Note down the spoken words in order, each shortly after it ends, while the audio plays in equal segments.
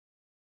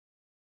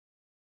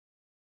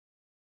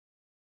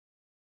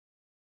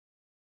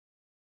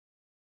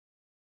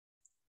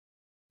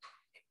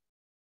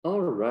All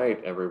right,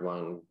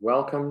 everyone.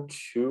 Welcome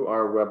to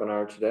our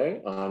webinar today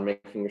on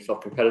making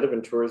yourself competitive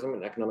in tourism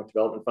and economic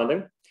development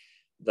funding.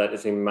 That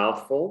is a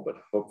mouthful, but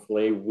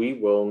hopefully we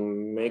will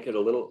make it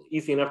a little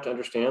easy enough to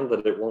understand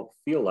that it won't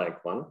feel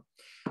like one.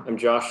 I'm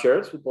Josh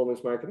Sheretz with Bull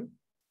Moose Marketing.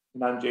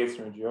 And I'm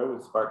Jason Ruggiero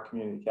with Spark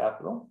Community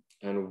Capital.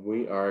 And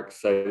we are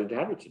excited to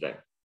have you today.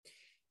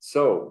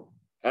 So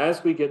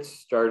as we get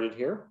started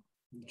here,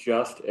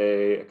 just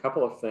a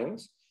couple of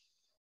things.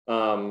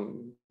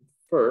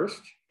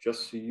 First,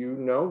 just so you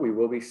know, we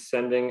will be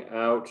sending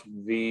out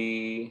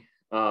the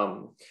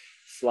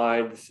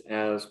slides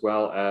as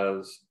well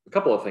as a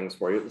couple of things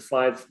for you. The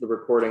slides, the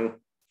recording,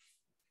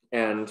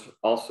 and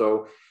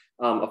also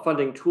a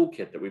funding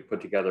toolkit that we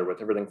put together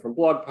with everything from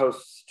blog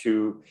posts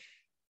to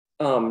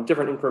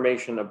different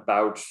information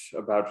about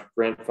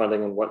grant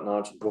funding and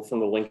whatnot. We'll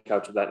send the link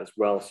out to that as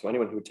well. So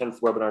anyone who attends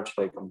the webinar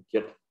today can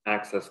get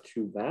access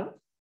to that.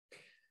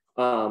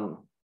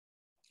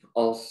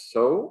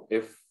 Also,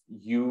 if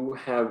you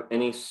have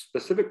any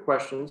specific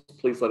questions,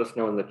 please let us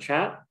know in the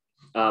chat,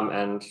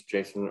 and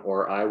Jason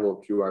or I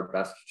will do our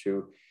best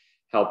to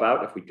help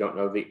out. If we don't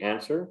know the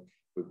answer,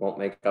 we won't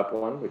make up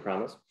one, we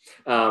promise,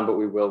 but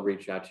we will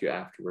reach out to you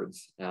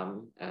afterwards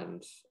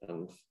and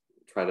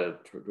try to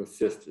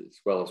assist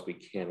as well as we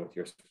can with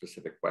your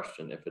specific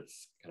question if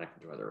it's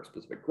connected to either a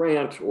specific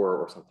grant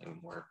or something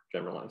more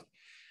generalized.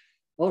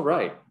 All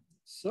right,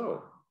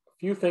 so a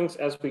few things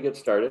as we get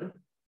started.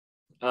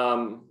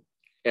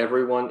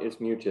 Everyone is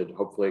muted,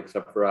 hopefully,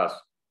 except for us.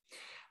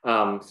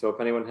 So if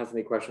anyone has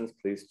any questions,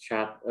 please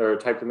chat or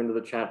type them into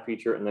the chat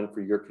feature. And then for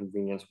your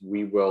convenience,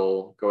 we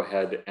will go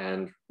ahead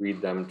and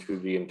read them to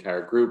the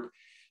entire group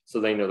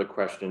so they know the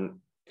question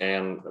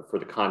and for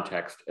the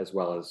context as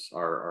well as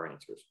our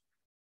answers.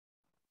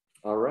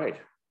 All right,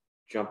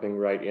 jumping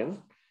right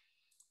in.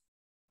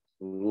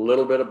 A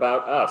little bit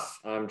about us.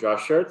 I'm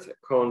Josh Sheretz at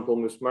Cohen Bull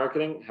Moose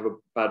Marketing. I have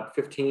about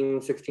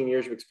 15, 16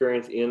 years of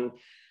experience in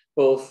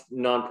both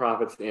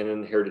nonprofits and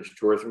in the heritage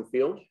tourism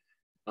field.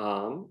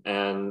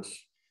 That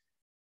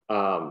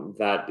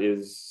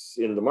is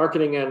in the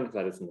marketing end,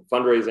 that is in the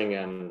fundraising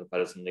end,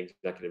 that is in the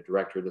executive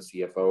director, the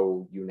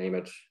CFO, you name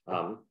it.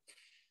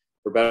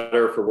 For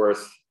better or for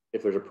worse,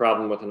 if there's a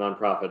problem with a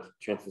nonprofit,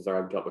 chances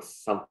are I've dealt with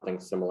something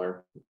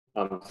similar,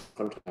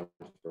 sometimes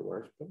for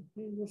worse, but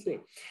we'll see.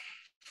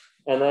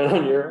 And then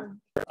on your...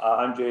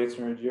 I'm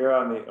Jason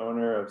Ruggiero. I'm the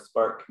owner of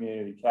Spark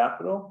Community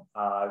Capital.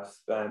 I've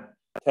spent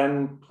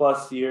 10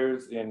 plus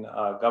years in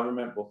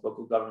government, both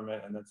local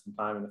government and then some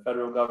time in the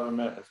federal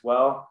government as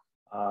well.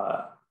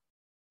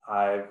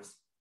 I've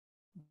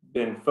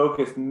been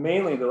focused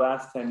mainly the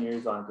last 10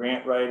 years on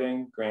grant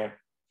writing, grant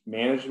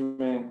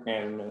management,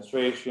 grant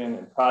administration,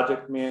 and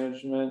project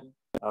management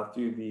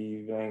through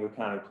the Venango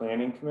County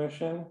Planning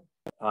Commission.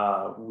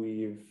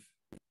 We've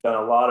done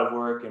a lot of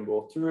work in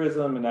both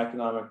tourism and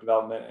economic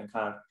development and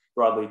kind of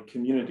broadly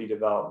community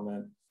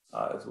development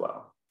as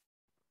well.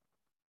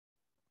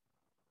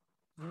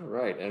 All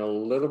right, and a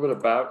little bit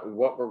about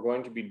what we're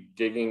going to be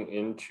digging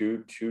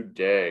into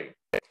today.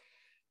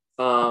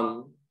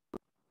 We'll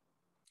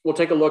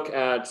take a look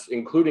at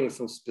including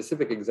some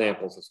specific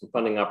examples of some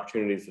funding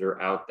opportunities that are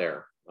out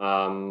there,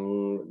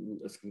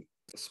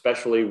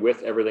 especially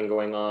with everything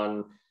going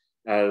on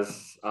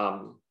as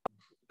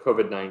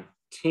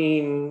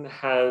COVID-19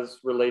 has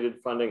related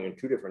funding and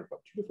two different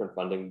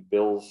funding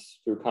bills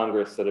through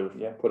Congress that have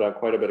put out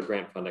quite a bit of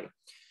grant funding.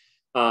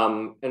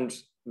 And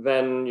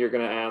then you're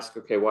going to ask,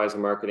 okay, why is a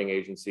marketing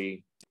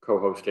agency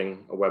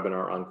co-hosting a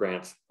webinar on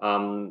grants?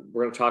 We're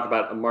going to talk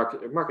about a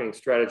marketing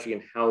strategy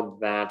and how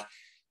that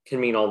can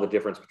mean all the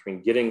difference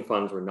between getting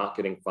funds or not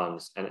getting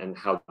funds and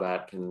how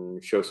that can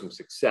show some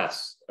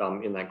success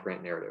in that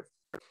grant narrative.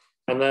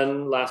 And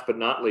then last but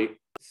not least,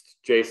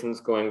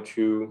 Jason's going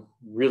to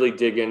really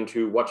dig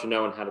into what to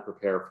know and how to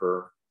prepare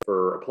for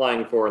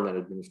applying for and then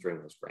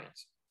administering those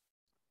grants.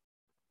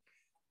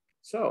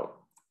 So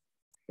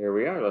here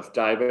we are. Let's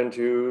dive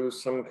into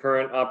some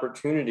current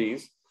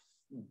opportunities.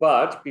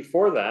 But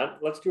before that,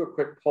 let's do a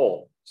quick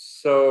poll.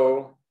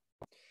 So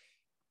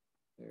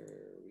there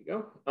we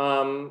go.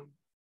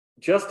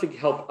 Just to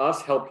help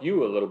us help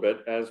you a little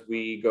bit as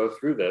we go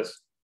through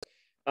this,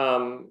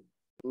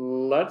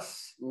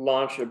 let's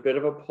launch a bit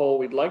of a poll.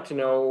 We'd like to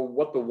know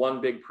what the one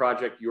big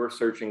project you're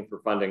searching for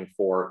funding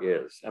for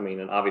is. I mean,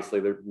 and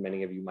obviously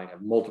many of you might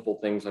have multiple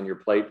things on your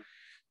plate,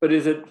 but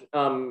is it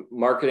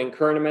marketing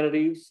current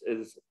amenities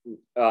as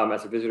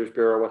a visitors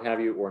bureau, what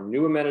have you, or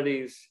new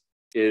amenities?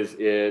 Is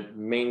it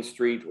Main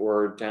Street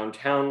or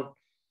downtown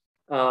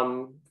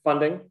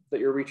funding that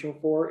you're reaching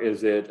for?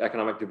 Is it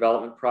economic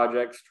development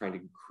projects, trying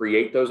to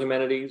create those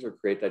amenities or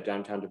create that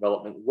downtown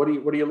development? What are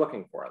you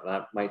looking for?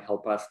 That might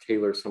help us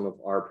tailor some of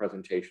our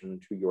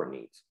presentation to your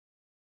needs.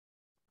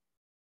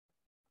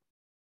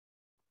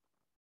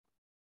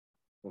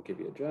 We'll give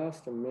you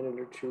just a minute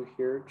or two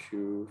here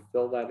to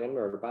fill that in.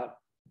 We're at about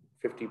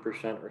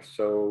 50% or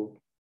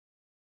so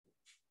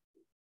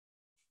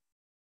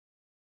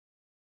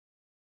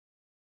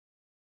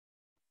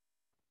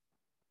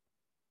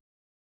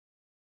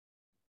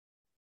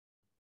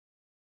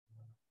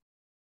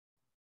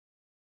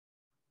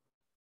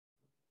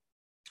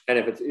And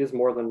if it is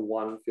more than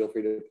one, feel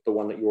free to put the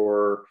one that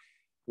you're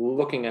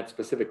looking at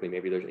specifically.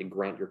 Maybe there's a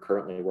grant you're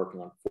currently working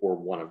on for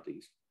one of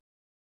these.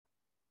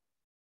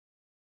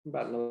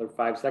 About another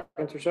 5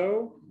 seconds or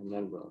so, and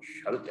then we'll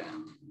shut it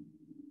down.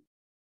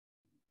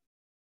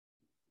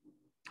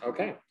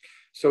 Okay,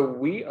 so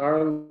we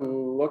are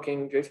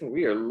looking, Jason,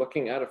 we are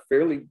looking at a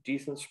fairly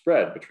decent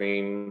spread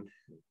between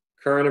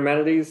current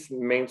amenities,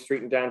 Main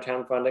Street and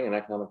downtown funding, and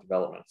economic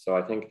development. So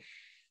I think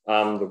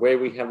the way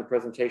we have the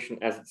presentation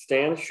as it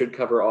stands should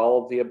cover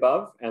all of the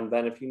above. And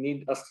then if you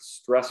need us to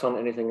stress on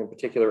anything in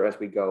particular as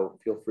we go,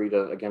 feel free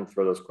to, again,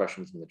 throw those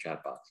questions in the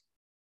chat box.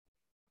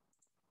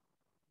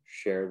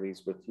 Share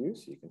these with you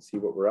so you can see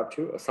what we're up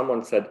to.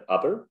 Someone said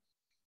other.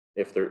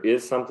 If there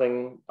is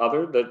something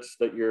other that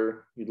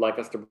you'd like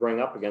us to bring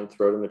up, again,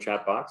 throw it in the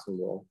chat box and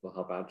we'll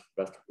help out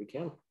the best we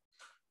can.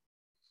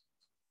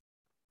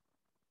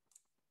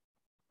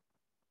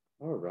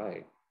 All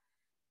right.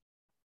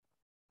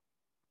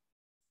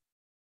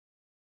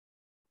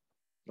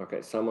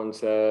 Okay, someone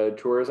said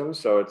tourism.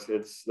 So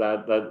it's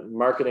that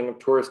marketing of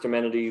tourist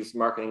amenities,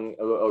 marketing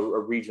a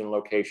region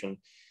location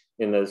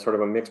in the sort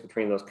of a mix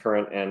between those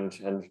current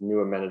and new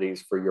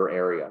amenities for your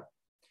area.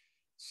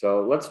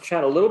 So let's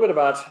chat a little bit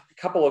about a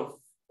couple of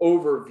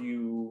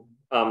overview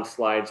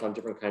slides on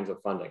different kinds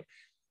of funding.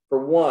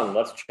 For one,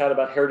 let's chat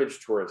about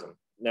heritage tourism.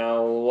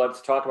 Now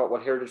let's talk about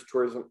what heritage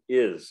tourism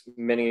is.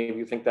 Many of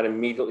you think that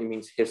immediately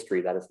means history.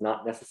 That is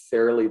not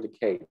necessarily the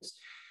case.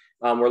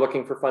 We're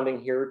looking for funding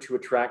here to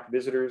attract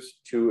visitors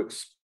to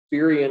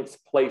experience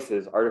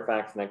places,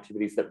 artifacts, and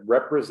activities that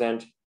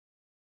represent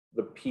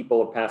the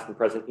people of past and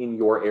present in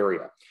your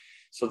area.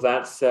 So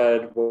that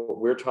said, what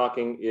we're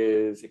talking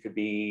is, it could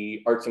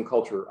be arts and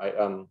culture.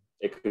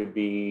 It could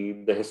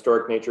be the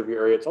historic nature of your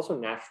area. It's also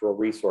natural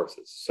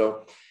resources.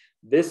 So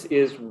this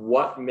is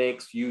what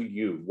makes you,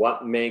 you,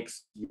 what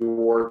makes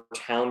your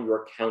town,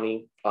 your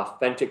county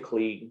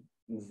authentically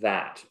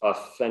that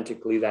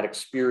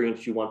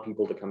experience you want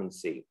people to come and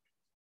see.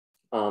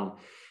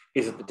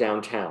 Is it the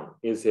downtown?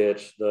 Is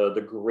it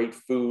the great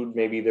food?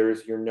 Maybe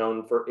you're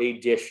known for a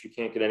dish you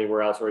can't get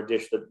anywhere else, or a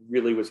dish that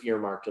really was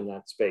earmarked in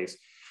that space.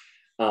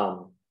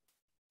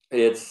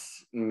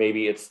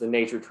 Maybe it's the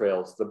nature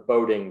trails, the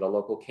boating, the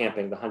local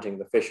camping, the hunting,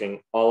 the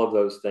fishing, all of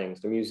those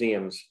things, the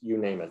museums, you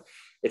name it.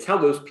 It's how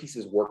those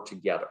pieces work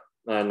together.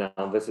 And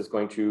this is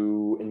going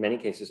to, in many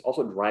cases,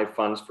 also drive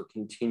funds for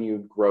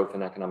continued growth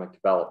and economic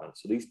development.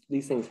 So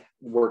these things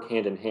work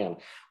hand in hand.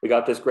 We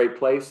got this great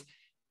place.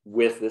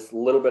 With this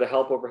little bit of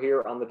help over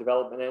here on the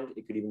development end,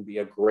 it could even be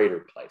a greater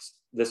place.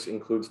 This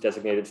includes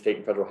designated state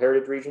and federal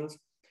heritage regions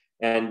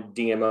and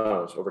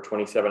DMOs, over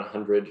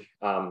 2,700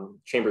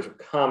 chambers of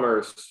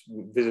commerce,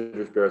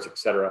 visitors bureaus, et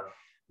cetera,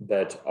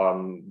 that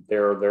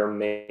their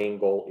main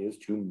goal is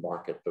to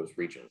market those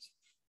regions.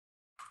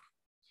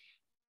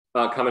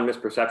 Common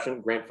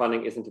misperception, grant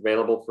funding isn't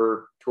available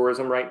for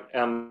tourism right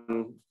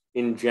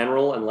in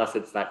general, unless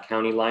it's that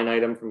county line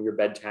item from your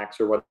bed tax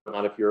or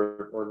whatnot, if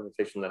you're an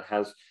organization that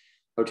has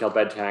hotel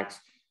bed tax.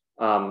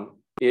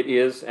 It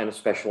is, and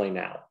especially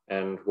now.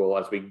 And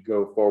as we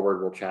go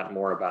forward, we'll chat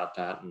more about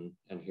that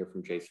and hear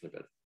from Jason a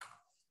bit.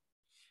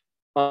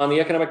 On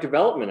the economic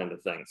development end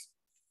of things,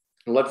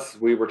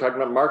 we were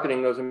talking about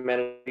marketing those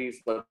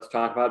amenities. Let's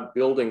talk about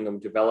building them,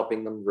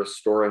 developing them,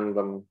 restoring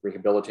them,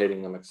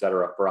 rehabilitating them, et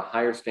cetera, for a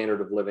higher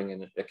standard of living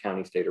in a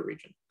county, state, or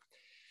region.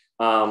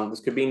 This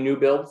could be new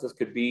builds. This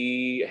could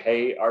be,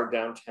 hey, our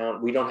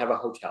downtown, we don't have a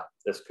hotel.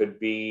 This could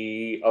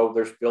be, oh,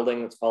 there's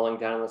building that's falling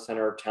down in the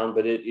center of town,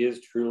 but it is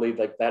truly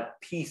like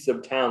that piece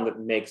of town that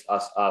makes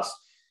us us.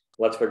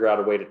 Let's figure out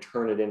a way to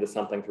turn it into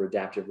something through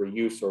adaptive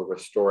reuse or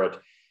restore it.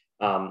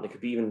 It could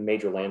be even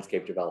major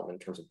landscape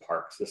development in terms of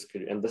parks. This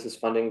is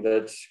funding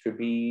that could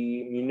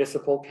be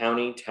municipal,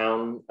 county,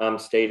 town,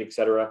 state, et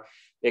cetera.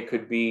 You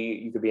could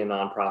be a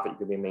nonprofit, you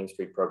could be a Main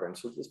Street program.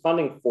 So this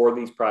funding for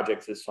these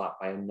projects is sought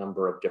by a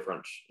number of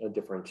different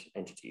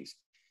entities.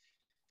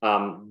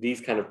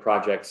 These kind of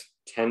projects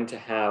tend to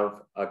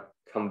have a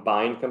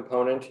combined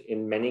component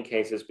in many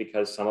cases,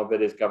 because some of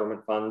it is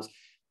government funds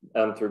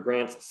through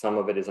grants, some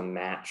of it is a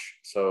match.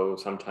 So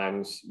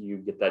sometimes you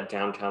get that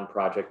downtown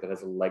project that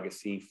has a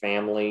legacy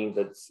family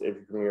that's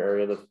from your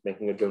area that's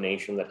making a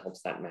donation that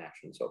helps that match,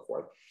 and so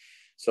forth.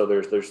 So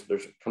there's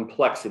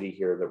complexity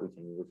here that we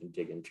can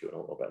dig into in a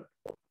little bit.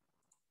 Let's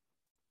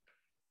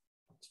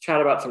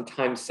chat about some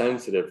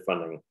time-sensitive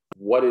funding.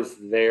 What is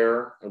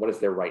there and what is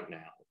there right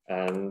now?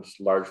 And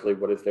largely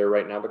what is there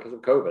right now because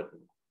of COVID.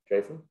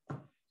 Jason?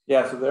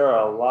 Yeah, so there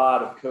are a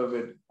lot of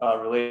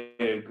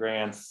COVID-related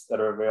grants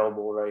that are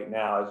available right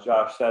now. As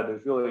Josh said,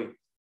 there's really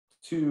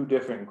two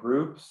different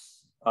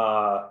groups.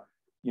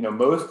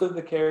 Most of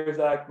the CARES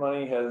Act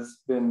money has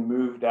been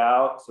moved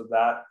out, so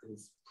that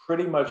has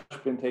pretty much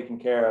been taken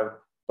care of,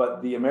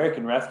 but the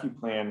American Rescue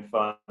Plan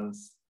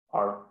funds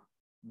are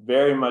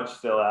very much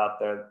still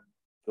out there.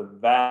 The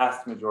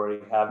vast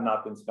majority have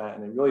not been spent,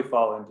 and they really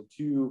fall into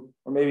 2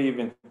 or maybe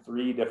even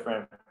 3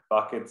 different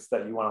buckets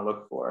that you want to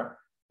look for.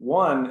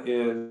 One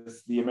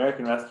is the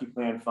American Rescue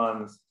Plan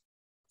funds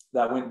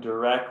that went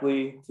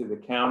directly to the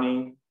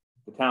county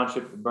the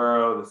township, the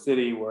borough, the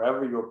city,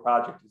 wherever your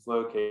project is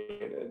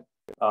located.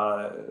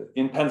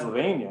 In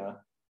Pennsylvania,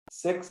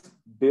 $6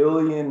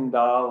 billion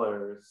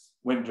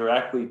went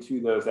directly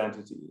to those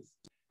entities.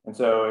 And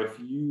so if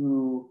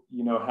you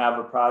have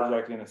a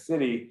project in a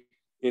city,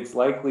 it's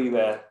likely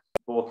that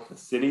both the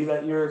city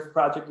that your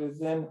project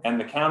is in and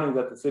the county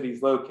that the city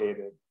is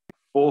located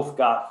both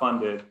got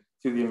funded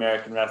to the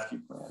American Rescue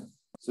Plan.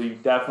 So you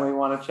definitely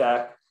want to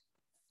check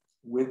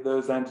with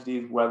those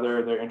entities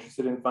whether they're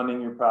interested in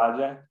funding your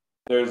project.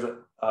 There's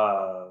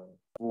a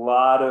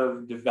lot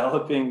of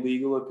developing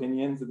legal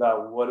opinions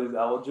about what is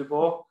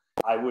eligible.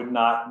 I would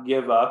not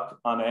give up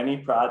on any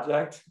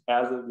project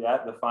as of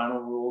yet. The final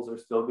rules are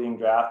still being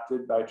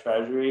drafted by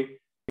Treasury.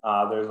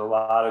 There's a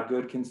lot of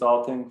good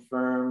consulting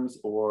firms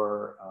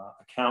or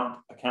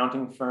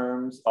accounting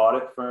firms,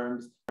 audit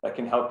firms that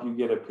can help you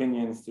get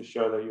opinions to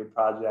show that your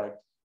project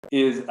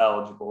is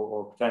eligible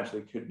or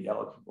potentially could be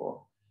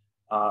eligible.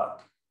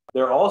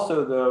 There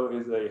also, though,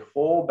 is a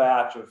whole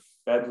batch of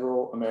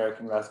federal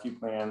American Rescue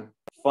Plan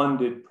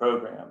funded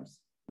programs.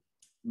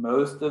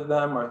 Most of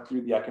them are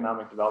through the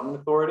Economic Development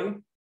Authority,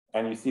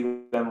 and you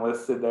see them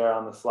listed there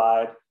on the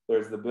slide.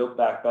 There's the Build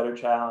Back Better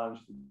Challenge,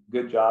 the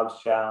Good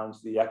Jobs Challenge,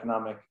 the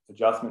Economic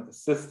Adjustment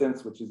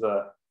Assistance, which is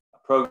a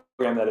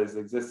program that has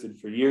existed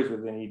for years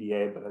within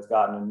EDA, but has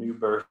gotten a new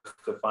burst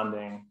of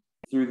funding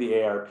through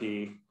the ARP.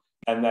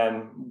 And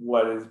then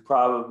what is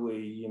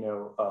probably,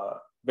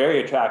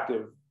 very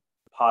attractive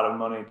pot of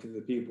money to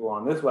the people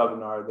on this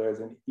webinar, there's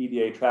an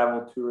EDA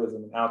travel,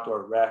 tourism, and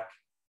outdoor rec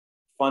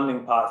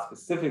funding pot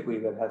specifically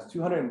that has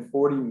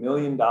 $240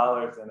 million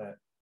in it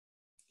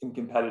in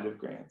competitive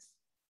grants.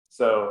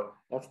 So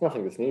that's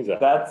nothing to sneeze at.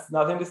 That's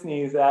nothing to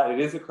sneeze at. It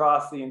is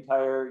across the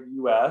entire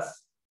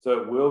US,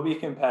 so it will be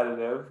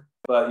competitive.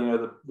 But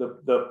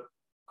the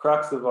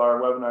crux of our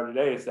webinar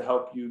today is to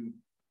help you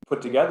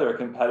put together a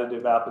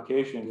competitive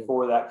application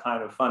for that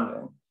kind of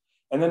funding.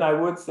 And then I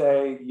would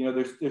say,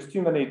 there's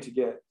too many to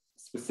get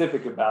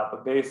specific about,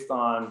 but based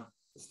on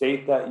the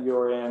state that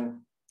you're in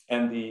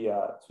and the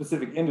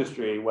specific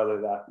industry, whether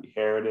that be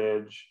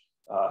heritage,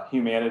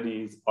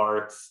 humanities,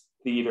 arts,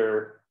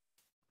 theater,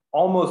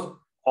 almost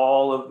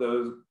all of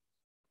those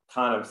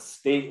kind of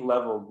state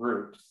level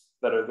groups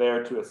that are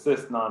there to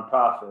assist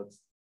nonprofits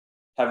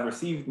have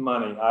received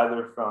money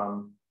either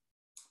from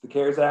the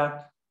CARES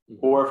Act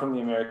or from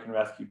the American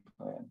Rescue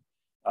Plan.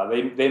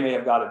 They may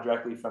have got it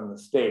directly from the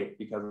state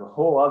because a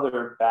whole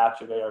other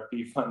batch of ARP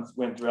funds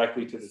went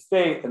directly to the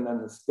state, and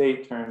then the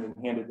state turned and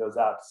handed those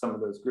out to some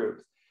of those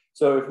groups.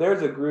 So if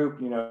there's a group,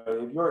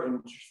 if you're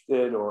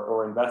interested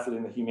or invested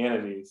in the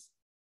humanities,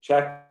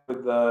 check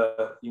with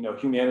the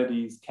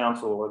Humanities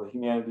Council or the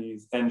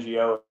Humanities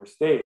NGO or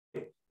state.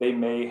 They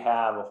may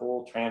have a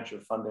whole tranche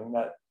of funding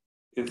that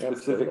is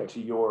specific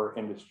to your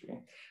industry.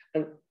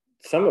 And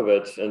some of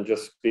it, and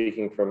just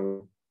speaking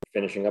from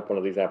finishing up one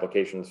of these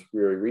applications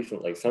very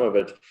recently, some of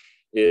it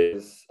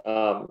is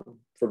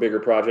for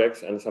bigger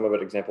projects, and some of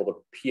it, example, the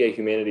PA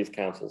Humanities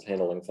Council is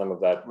handling some of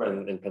that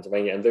in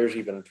Pennsylvania, and there's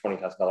even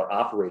 $20,000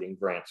 operating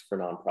grants for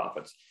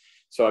nonprofits.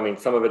 So, I mean,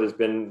 some of it has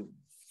been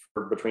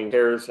between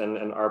CARES and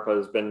ARPA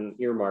has been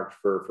earmarked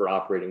for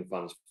operating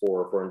funds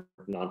for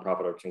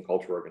nonprofit arts and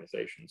culture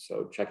organizations.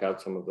 So check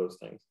out some of those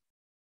things.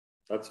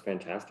 That's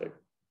fantastic.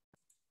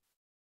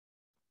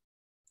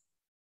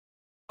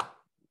 Let's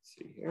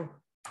see here.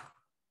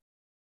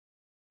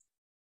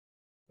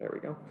 There we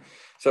go.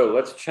 So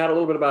let's chat a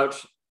little bit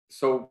about,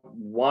 so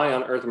why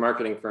on earth are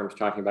marketing firms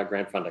talking about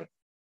grant funding?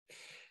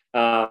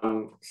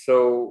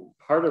 So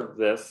part of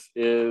this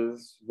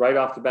is right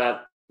off the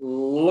bat,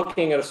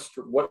 looking at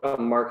what a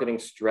marketing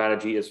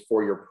strategy is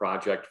for your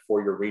project,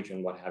 for your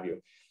region, what have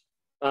you.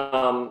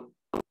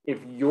 If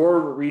you're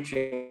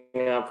reaching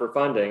out for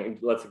funding,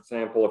 let's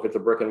example, if it's a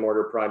brick and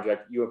mortar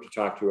project, you have to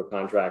talk to a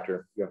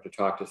contractor, you have to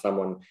talk to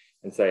someone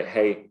and say,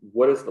 hey,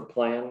 what is the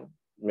plan?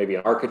 Maybe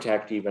an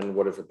architect even,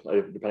 what is it,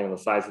 depending on the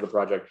size of the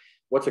project,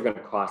 what's it going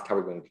to cost, how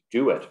are we going to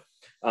do it?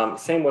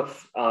 Same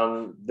with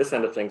this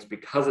end of things,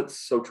 because it's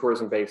so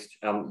tourism based,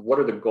 what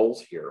are the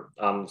goals here?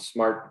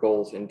 Smart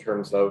goals in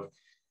terms of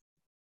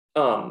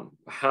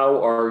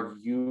how are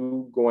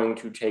you going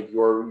to take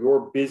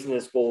your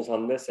business goals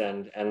on this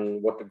end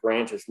and what the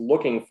grant is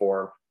looking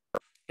for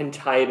and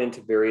tie it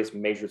into various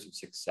measures of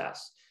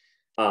success.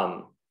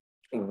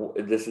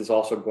 This is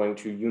also going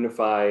to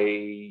unify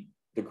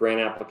the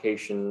grant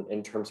application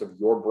in terms of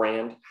your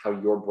brand, how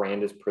your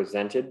brand is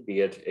presented,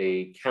 be it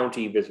a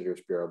county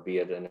visitors bureau, be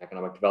it an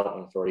economic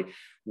development authority.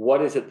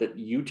 What is it that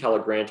you tell a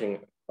granting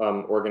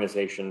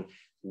organization?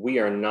 We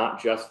are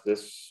not just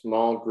this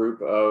small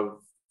group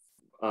of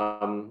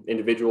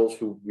individuals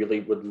who really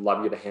would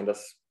love you to hand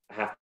us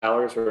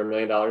 $500,000 or $1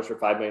 million or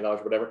 $5 million or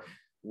whatever.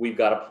 We've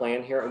got a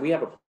plan here, and we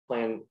have a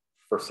plan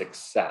for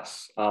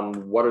success.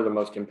 What are the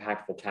most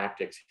impactful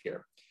tactics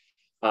here?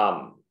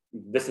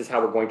 This is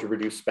how we're going to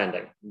reduce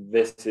spending.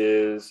 This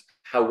is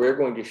how we're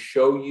going to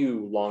show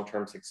you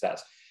long-term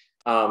success.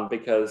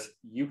 Because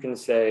you can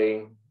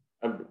say,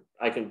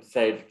 I can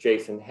say to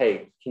Jason,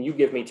 hey, can you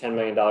give me $10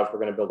 million? We're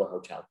going to build a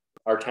hotel.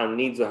 Our town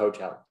needs a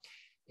hotel.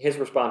 his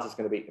response is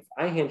going to be, if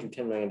I hand you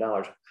 $10 million,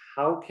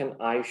 how can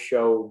I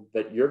show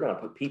that you're going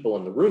to put people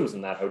in the rooms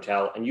in that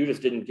hotel and you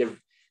just didn't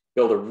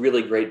build a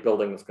really great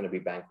building that's going to be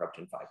bankrupt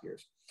in 5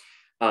 years?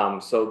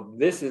 So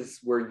this is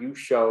where you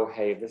show,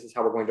 hey, this is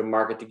how we're going to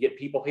market to get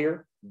people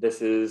here.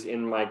 This is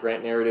in my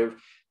grant narrative.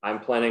 I'm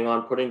planning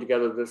on putting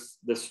together this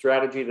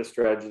strategy. This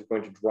strategy is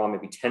going to draw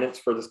maybe tenants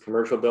for this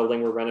commercial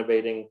building we're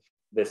renovating.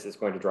 This is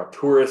going to draw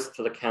tourists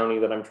to the county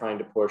that I'm trying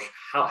to push.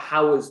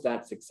 How is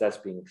that success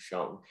being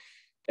shown?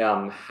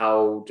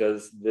 How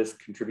does this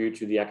contribute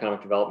to the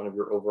economic development of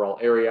your overall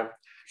area? It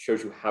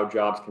shows you how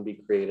jobs can be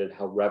created,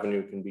 how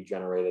revenue can be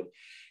generated.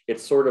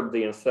 It's sort of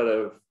instead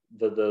of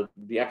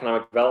the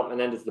economic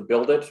development end is the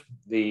build it.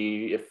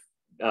 If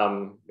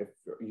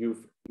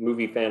you've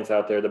movie fans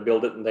out there, the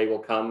build it and they will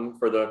come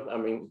for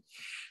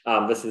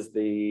this is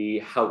the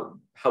how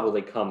will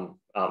they come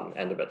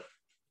end of it.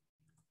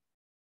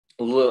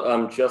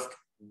 Just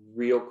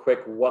real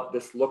quick, what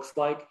this looks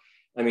like.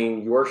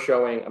 You're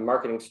showing a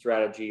marketing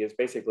strategy is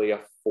basically a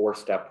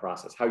 4-step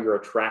process, how you're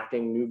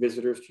attracting new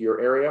visitors to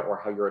your area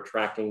or how you're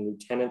attracting new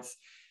tenants.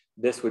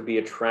 This would be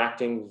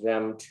attracting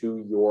them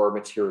to your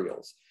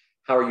materials.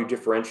 How are you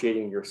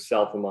differentiating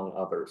yourself among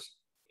others?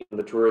 In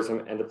the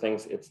tourism end of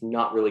things, it's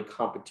not really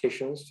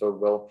competition. So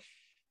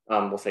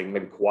we'll say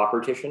maybe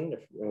cooperation,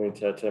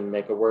 to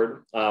make a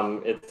word.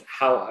 It's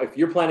how, if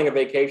you're planning a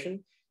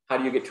vacation, how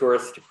do you get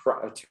tourists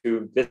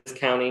to this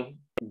county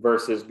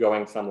versus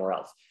going somewhere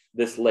else?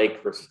 This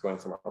lake versus going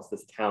somewhere else,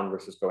 this town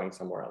versus going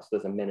somewhere else,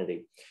 this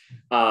amenity.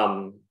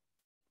 And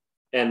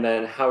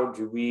then how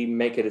do we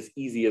make it as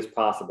easy as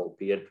possible,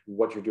 be it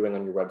what you're doing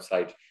on your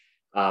website,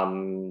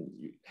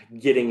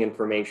 getting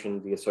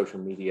information via social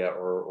media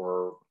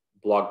or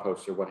blog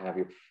posts or what have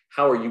you.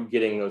 How are you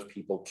getting those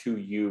people to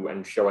you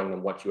and showing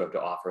them what you have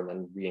to offer and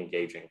then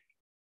re-engaging?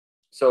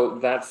 So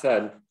that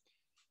said,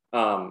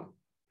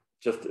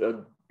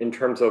 in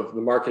terms of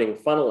the marketing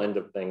funnel end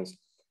of things,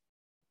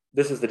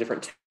 this is the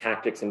different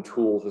tactics and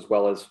tools as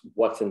well as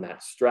what's in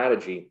that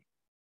strategy.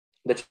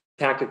 The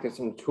tactics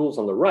and tools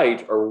on the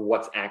right are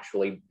what's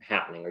actually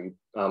happening. Are you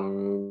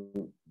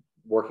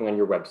working on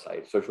your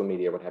website, social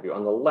media, what have you?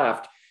 On the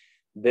left,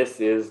 this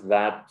is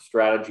that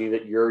strategy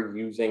that you're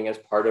using as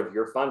part of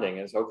your funding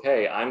is,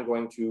 okay, I'm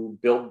going to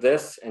build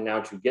this and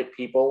now to get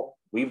people,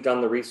 we've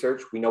done the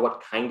research. We know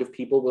what kind of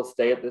people will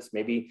stay at this,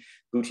 maybe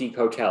boutique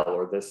hotel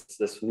or this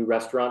new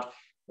restaurant.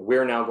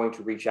 We're now going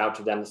to reach out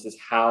to them. This is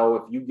how,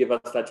 if you give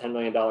us that $10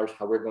 million,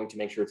 how we're going to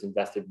make sure it's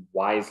invested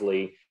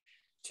wisely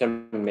to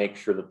make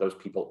sure that those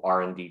people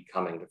are indeed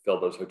coming to fill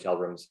those hotel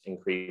rooms,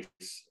 increase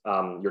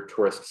your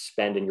tourist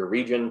spend in your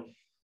region,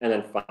 and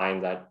then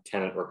find that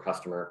tenant or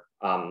customer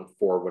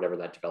for whatever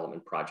that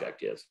development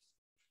project is.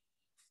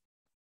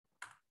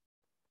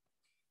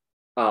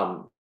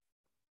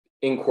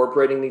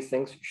 Incorporating these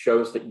things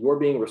shows that you're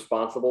being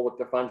responsible with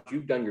the funds.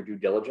 You've done your due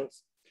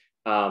diligence.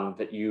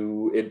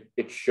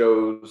 It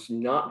shows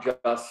not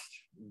just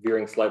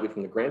veering slightly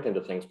from the grant end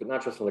of things, but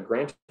not just on the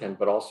grant end,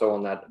 but also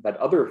on that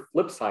other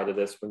flip side of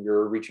this, when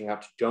you're reaching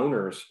out to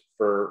donors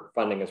for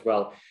funding as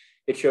well,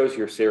 it shows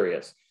you're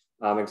serious.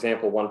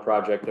 Example, one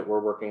project that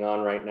we're working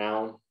on right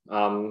now,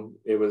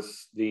 it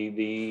was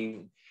the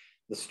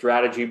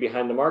strategy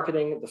behind the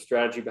marketing, the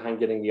strategy behind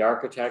getting the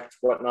architect,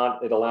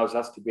 whatnot. It allows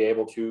us to be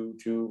able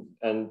to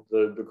and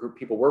the group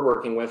people we're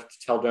working with to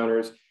tell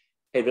donors,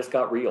 hey, this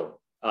got real.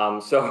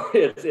 So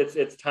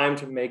it's time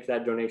to make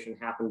that donation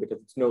happen because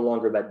it's no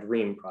longer that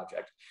dream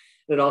project.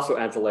 And it also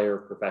adds a layer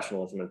of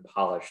professionalism and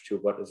polish to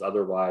what is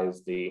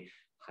otherwise the,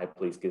 hi,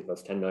 please give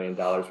us $10 million.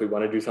 We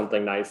want to do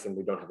something nice and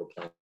we don't have a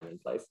plan in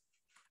place.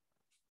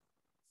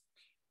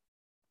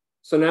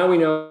 So now we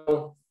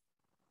know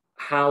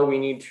how we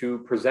need to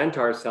present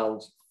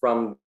ourselves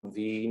from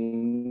the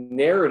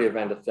narrative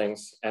end of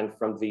things and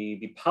from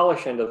the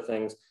polish end of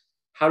things.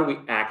 How do we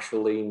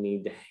actually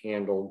need to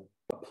handle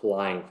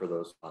applying for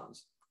those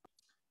funds?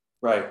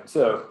 Right.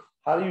 So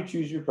how do you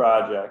choose your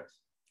project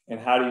and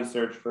how do you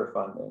search for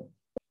funding?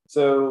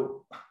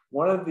 So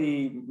one of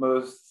the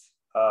most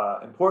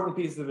important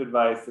pieces of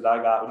advice that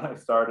I got when I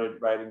started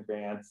writing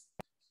grants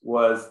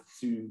was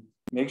to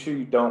make sure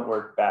you don't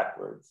work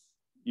backwards.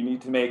 You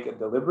need to make a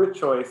deliberate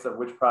choice of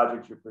which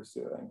project you're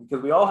pursuing,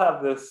 because we all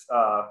have this.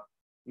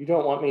 You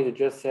don't want me to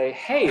just say,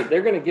 hey,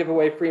 they're going to give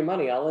away free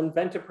money. I'll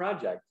invent a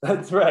project.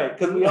 That's right.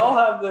 Because we all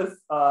have this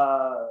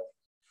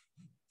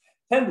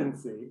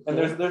tendency. And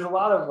there's a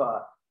lot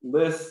of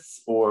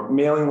lists or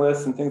mailing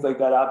lists and things like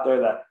that out there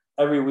that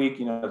every week,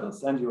 they'll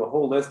send you a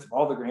whole list of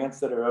all the grants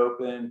that are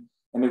open.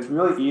 And it's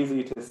really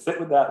easy to sit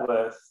with that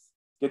list,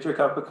 get your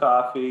cup of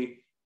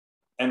coffee,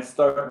 and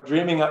start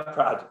dreaming up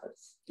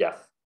projects. Yes.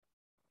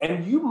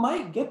 And you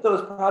might get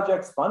those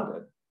projects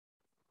funded,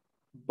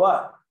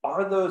 but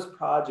are those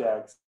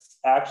projects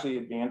actually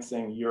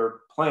advancing your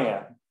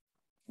plan?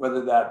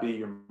 Whether that be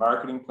your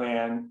marketing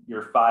plan,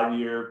 your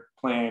 5-year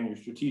plan, your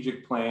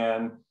strategic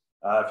plan,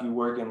 if you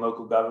work in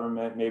local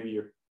government, maybe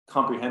your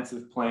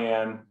comprehensive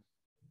plan,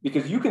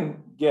 because you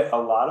can get a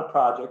lot of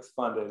projects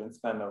funded and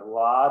spend a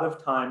lot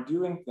of time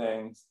doing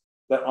things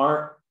that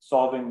aren't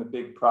solving the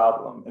big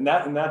problem. And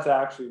that's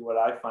actually what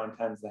I find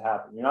tends to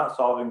happen. You're not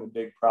solving the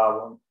big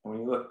problem. And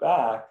when you look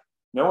back,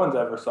 no one's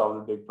ever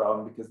solved the big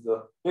problem because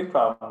the big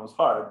problem was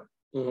hard.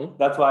 Mm-hmm.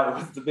 That's why it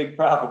was the big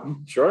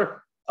problem.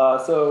 Sure.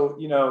 So,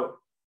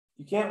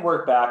 you can't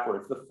work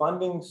backwards. The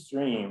funding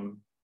stream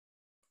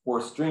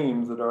or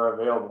streams that are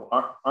available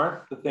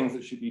aren't the things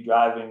that should be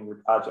driving your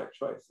project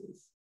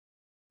choices.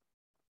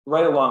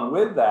 Right along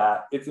with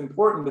that, it's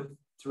important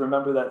to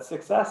remember that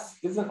success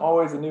isn't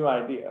always a new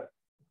idea.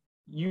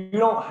 You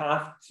don't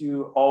have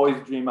to always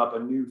dream up a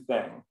new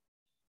thing.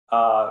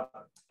 A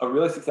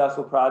really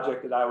successful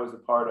project that I was a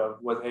part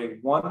of was a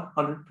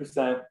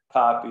 100%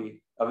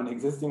 copy of an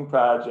existing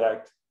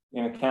project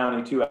in a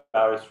county 2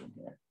 hours from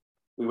here.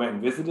 We went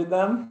and visited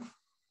them.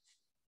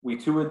 We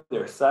toured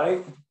their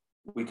site.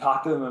 We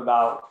talked to them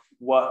about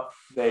what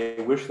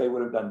they wish they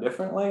would have done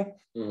differently,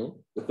 mm-hmm.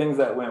 the things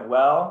that went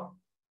well.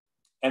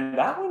 And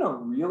that went a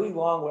really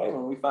long way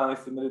when we finally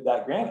submitted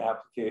that grant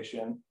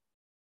application.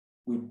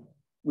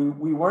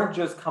 We weren't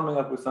just coming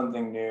up with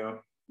something new.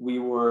 We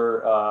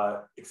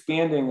were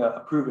expanding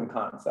a proven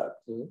concept.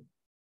 Mm-hmm.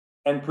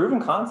 And proven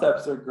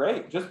concepts are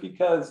great. Just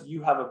because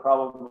you have a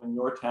problem in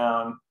your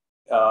town,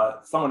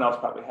 someone else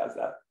probably has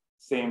that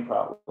same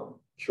problem.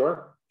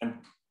 Sure. And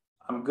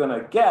I'm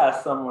gonna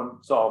guess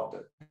someone solved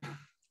it.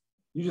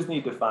 You just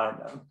need to find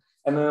them.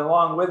 And then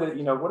along with it,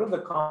 what are the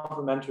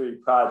complementary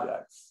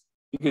projects?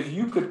 Because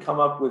you could come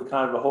up with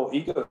kind of a whole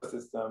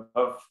ecosystem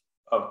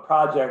of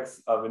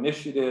projects, of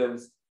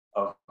initiatives,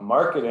 of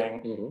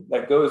marketing mm-hmm.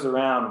 that goes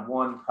around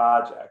one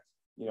project.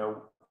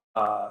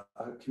 A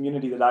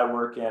community that I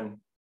work in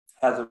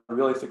has a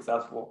really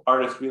successful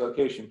artist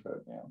relocation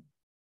program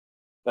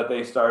that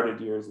they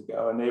started years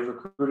ago, and they've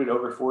recruited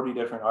over 40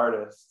 different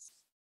artists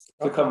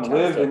to come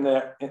live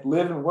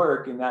and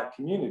work in that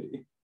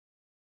community.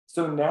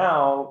 So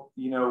now,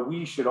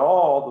 we should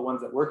all, the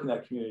ones that work in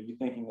that community, be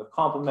thinking of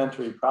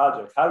complementary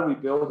projects. How do we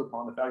build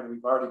upon the fact that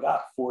we've already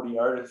got 40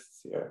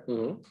 artists here?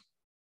 Mm-hmm.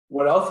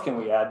 What else can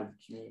we add to the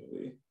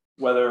community?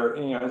 Whether,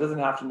 it doesn't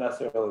have to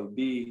necessarily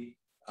be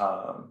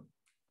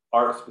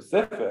art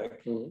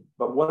specific, mm-hmm.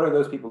 but what are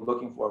those people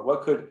looking for?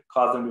 What could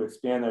cause them to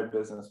expand their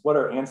business? What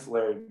are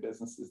ancillary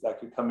businesses that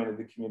could come into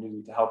the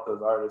community to help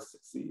those artists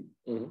succeed?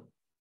 Mm-hmm.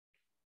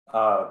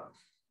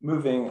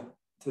 Moving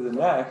to the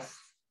next,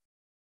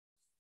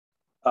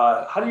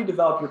 how do you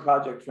develop your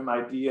project from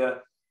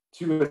idea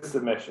to a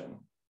submission?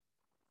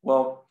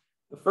 Well,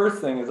 the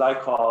first thing, as I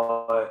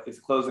call it, is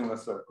closing the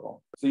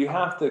circle. So you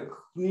have to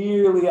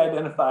clearly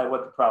identify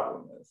what the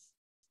problem is.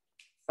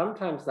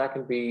 Sometimes that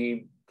can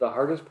be the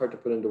hardest part to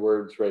put into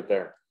words right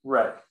there.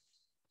 Right.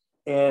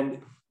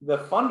 And the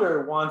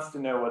funder wants to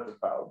know what the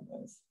problem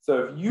is.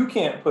 So if you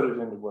can't put it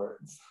into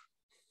words,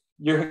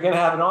 you're going to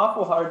have an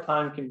awful hard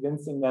time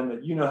convincing them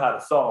that you know how to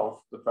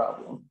solve the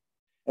problem.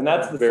 And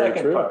that's the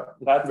second part.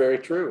 That's very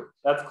true.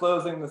 That's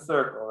closing the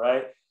circle,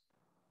 right?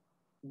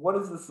 What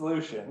is the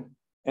solution?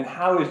 And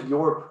how is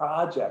your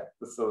project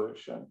the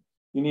solution?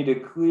 You need to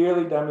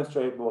clearly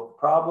demonstrate both the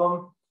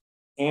problem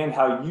and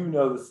how you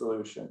know the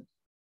solution.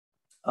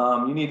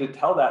 You need to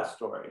tell that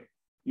story,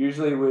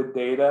 usually with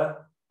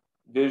data.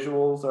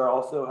 Visuals are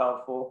also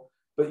helpful.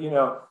 But,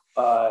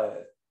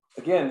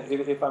 again,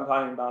 if I'm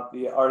talking about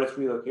the artist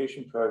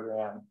relocation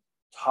program,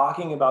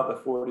 talking about the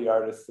 40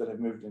 artists that have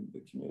moved into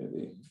the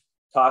community,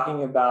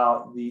 talking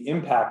about the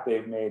impact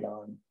they've made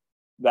on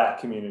that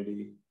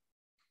community,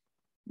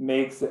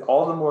 makes it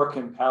all the more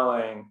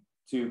compelling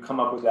to come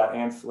up with that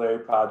ancillary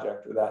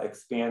project or that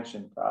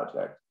expansion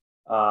project.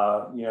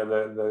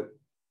 The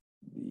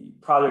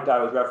project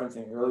I was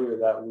referencing earlier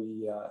that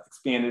we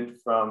expanded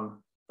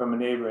from a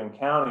neighboring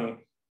county,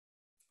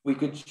 we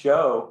could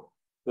show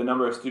the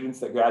number of students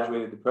that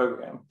graduated the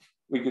program.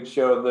 We could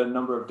show the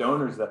number of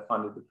donors that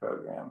funded the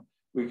program.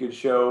 We could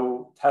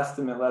show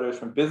testament letters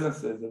from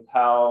businesses of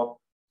how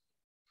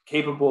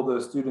capable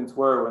those students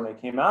were when they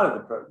came out of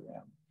the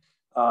program.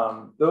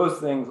 Those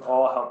things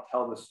all help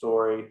tell the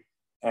story.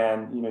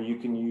 And you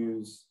can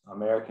use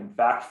American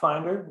Fact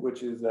Finder,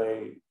 which is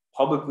a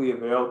publicly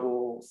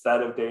available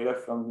set of data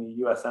from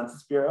the US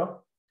Census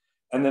Bureau.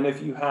 And then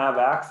if you have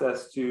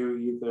access to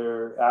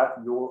either at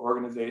your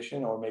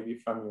organization or maybe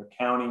from your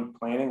county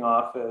planning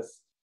office,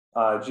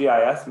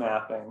 GIS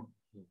mapping,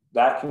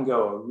 that can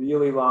go a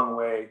really long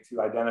way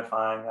to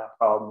identifying that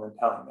problem and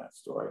telling that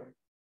story.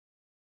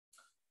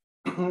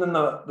 And then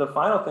the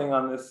final thing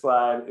on this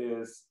slide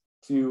is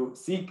to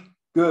seek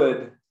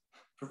good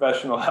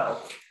professional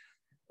help.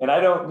 And I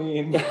don't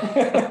mean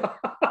that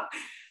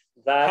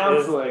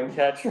counseling. Is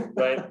the catch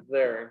right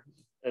there.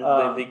 And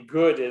the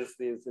good is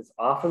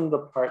often the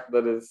part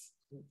that is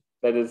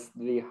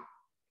the,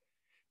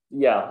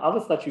 yeah, I'll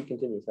just let you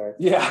continue, sorry.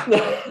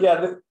 Yeah,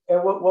 yeah.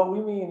 And what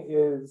we mean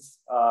is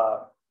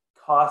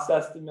cost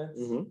estimates,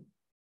 mm-hmm.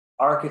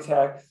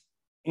 architects,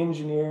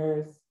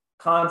 engineers,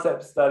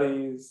 concept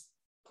studies,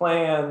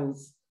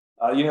 plans.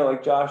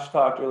 Like Josh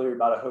talked earlier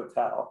about a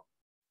hotel.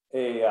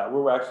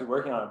 We're actually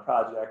working on a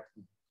project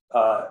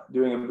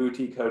doing a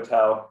boutique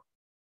hotel.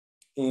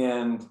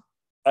 And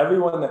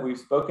everyone that we've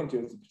spoken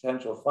to as a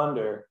potential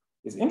funder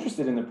is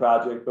interested in the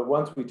project, but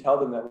once we tell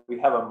them that we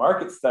have a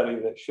market study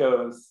that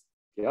shows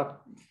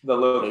the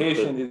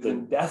location is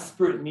in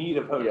desperate need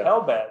of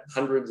hotel beds,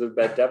 hundreds of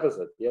bed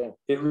deficit,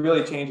 it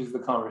really changes the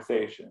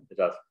conversation. It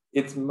does.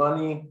 It's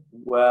money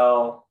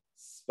well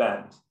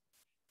spent.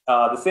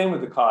 The same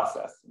with the cost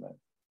estimate.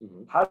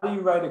 Mm-hmm. How do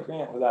you write a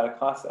grant without a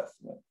cost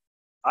estimate?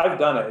 I've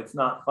done it. It's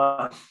not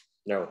fun.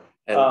 No,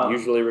 and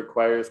usually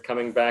requires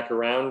coming back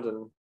around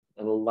and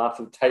lots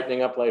of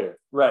tightening up later.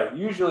 Right.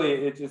 Usually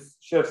it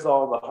just shifts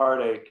all the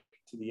heartache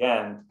to the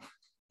end.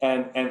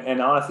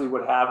 And honestly,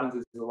 what happens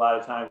is a lot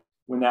of times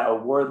when that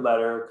award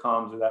letter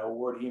comes or that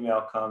award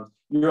email comes,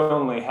 you're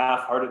only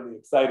half-heartedly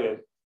excited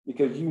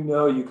because you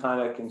know you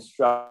kind of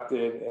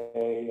constructed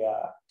a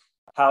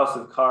house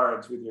of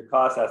cards with your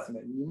cost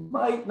estimate. You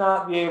might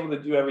not be able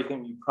to do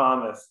everything you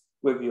promised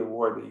with the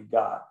award that you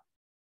got.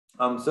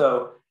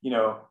 So,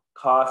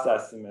 cost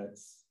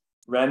estimates,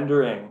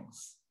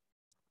 renderings,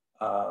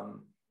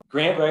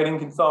 grant writing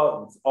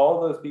consultants,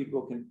 all those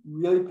people can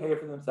really pay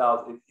for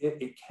themselves.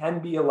 It can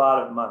be a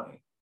lot of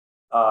money,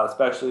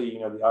 especially,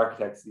 the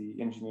architects, the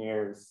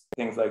engineers,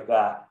 things like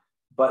that.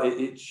 But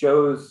it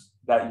shows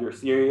that you're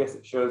serious.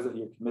 It shows that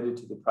you're committed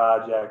to the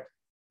project.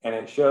 And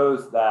it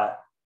shows that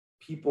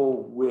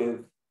people with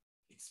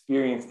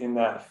experience in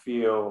that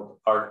field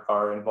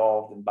are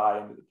involved and buy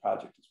into the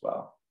project as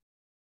well.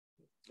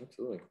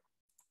 Absolutely.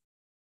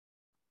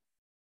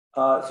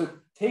 So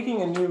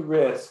taking a new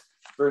risk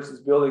versus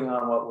building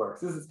on what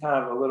works. This is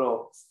kind of a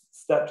little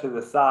step to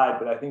the side,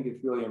 but I think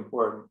it's really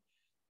important.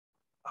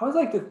 I always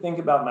like to think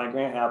about my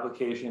grant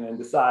application and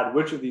decide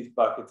which of these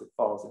buckets it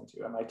falls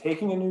into. Am I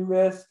taking a new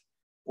risk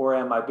or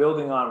am I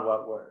building on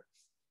what works?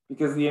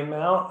 Because the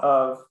amount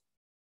of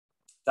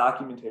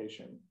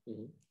documentation,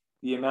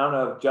 the amount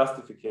of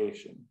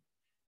justification,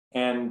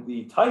 and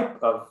the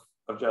type of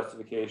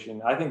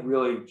justification, I think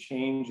really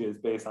changes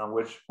based on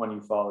which one you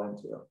fall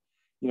into.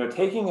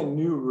 Taking a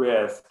new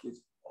risk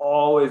is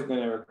always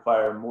going to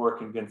require more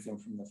convincing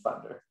from the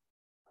funder.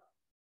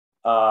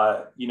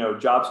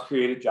 Jobs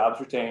created, jobs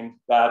retained,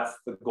 that's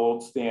the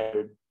gold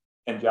standard.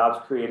 And jobs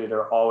created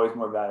are always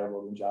more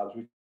valuable than jobs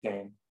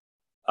retained.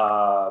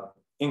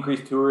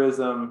 Increased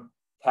tourism,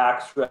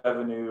 tax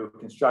revenue,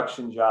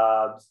 construction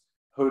jobs,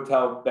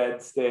 hotel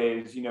bed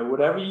stays,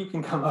 whatever you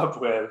can come up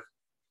with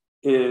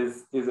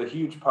is a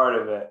huge part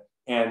of it.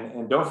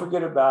 And don't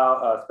forget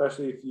about,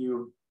 especially if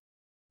you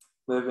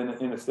live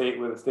in a state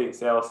with a state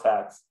sales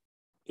tax,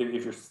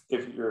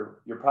 if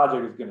your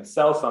project is going to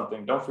sell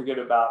something, don't forget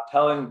about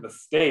telling the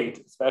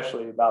state,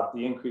 especially about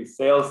the increased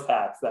sales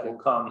tax that will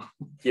come.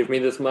 Give me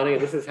this money.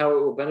 This is how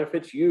it will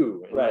benefit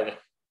you. Right.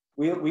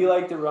 We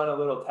like to run a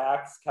little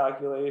tax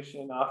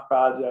calculation off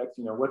projects.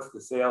 What's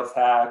the sales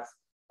tax?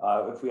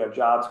 If we have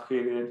jobs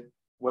created,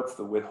 what's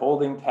the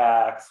withholding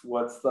tax?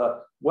 What's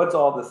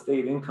all the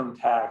state income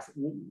tax?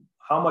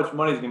 How much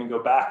money is going to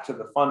go back to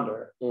the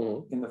funder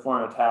in the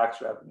form of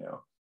tax revenue?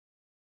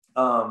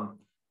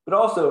 But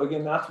also,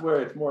 again, that's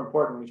where it's more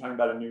important when you're talking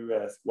about a new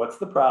risk. What's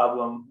the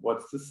problem?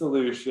 What's the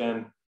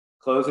solution?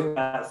 Closing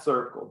that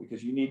circle,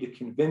 because you need to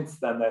convince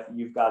them that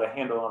you've got a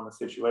handle on the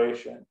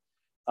situation.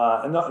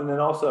 And then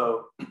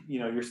also,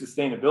 your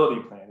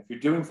sustainability plan. If you're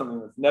doing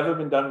something that's never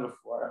been done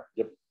before,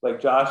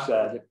 like Josh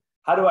said,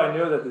 how do I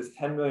know that this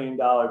 $10 million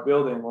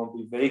building won't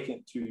be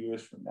vacant 2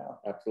 years from now?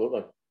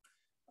 Absolutely.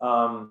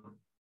 Now,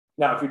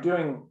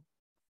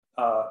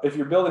 if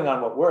you're building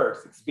on what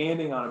works,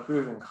 expanding on a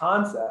proven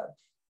concept,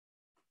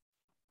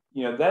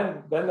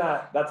 then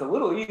that's a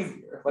little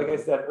easier. Like I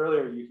said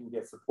earlier, you can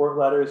get support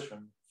letters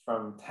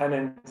from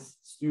tenants,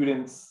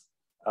 students,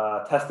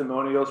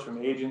 testimonials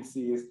from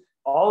agencies.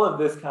 All of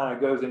this kind of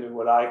goes into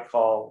what I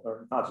call,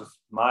 or not just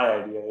my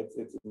idea,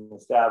 it's an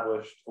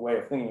established way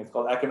of thinking. It's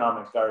called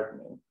economic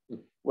gardening,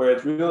 where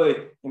it's really,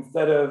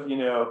 instead of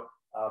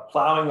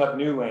plowing up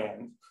new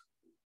land,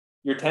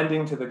 you're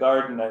tending to the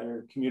garden that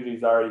your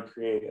community's already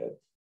created.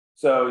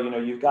 So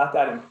you've got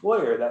that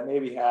employer that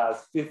maybe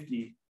has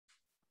 50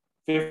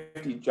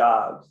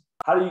 jobs.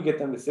 How do you get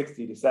them to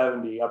 60 to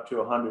 70, up to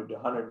 100 to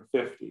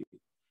 150?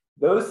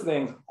 Those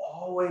things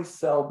always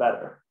sell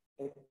better.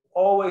 They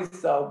always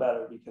sell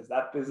better because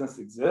that business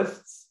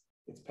exists.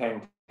 It's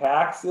paying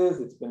taxes.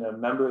 It's been a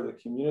member of the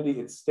community.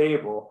 It's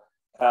stable.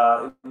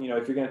 If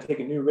you're going to take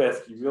a new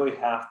risk, you really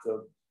have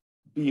to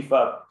beef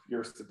up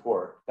your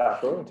support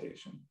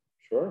documentation.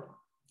 Sure.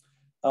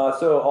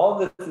 So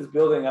all of this is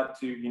building up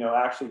to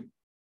actually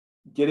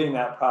getting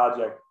that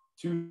project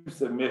to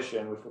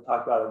submission, which we'll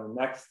talk about in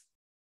the next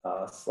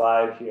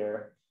slide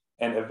here,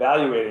 and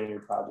evaluating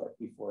your project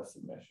before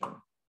submission.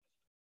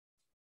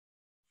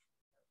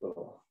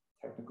 Little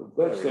technical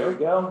glitch. There we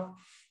go.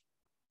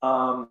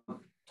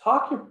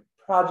 Talk your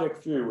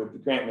project through with the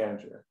grant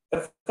manager.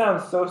 That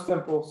sounds so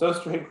simple, so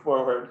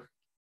straightforward.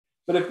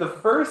 But if the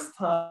first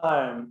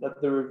time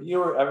that the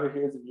reviewer ever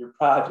hears of your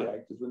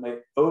project is when they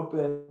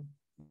open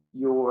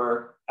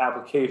your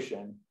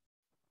application,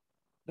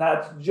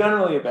 that's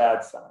generally a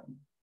bad sign.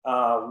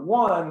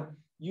 One,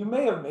 you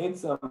may have made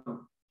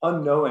some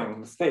unknowing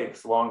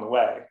mistakes along the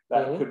way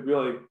that could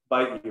really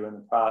bite you in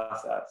the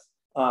process.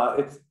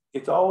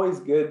 It's always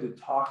good to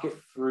talk it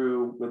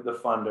through with the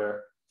funder.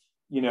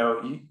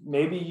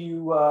 Maybe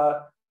you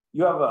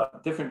have a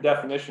different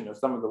definition of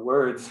some of the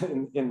words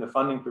in the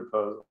funding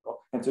proposal,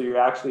 and so you're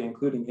actually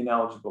including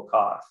ineligible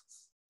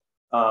costs.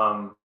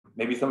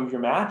 Maybe some of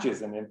your match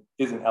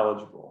isn't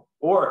eligible,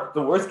 or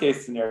the worst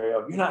case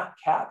scenario, you're not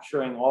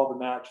capturing all the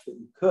match that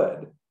you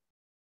could.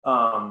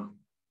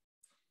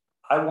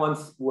 I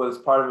once was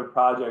part of a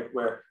project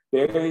where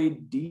very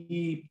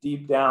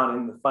deep down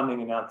in the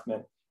funding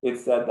announcement, it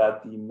said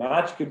that the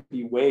match could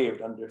be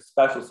waived under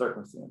special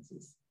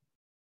circumstances.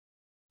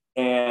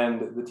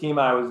 And the team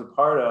I was a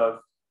part of,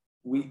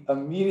 we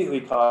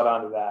immediately caught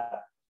onto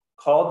that,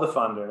 called the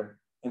funder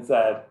and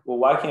said, well,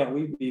 why can't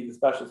we be the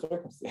special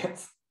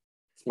circumstance?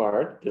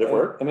 Smart. Did it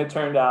work? And it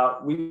turned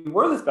out we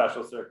were the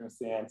special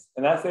circumstance,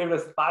 and that saved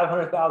us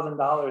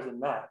 $500,000 in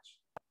match.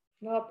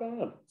 Not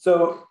bad.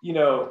 So,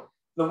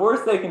 the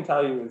worst they can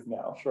tell you is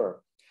no.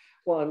 Sure.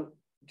 Well, and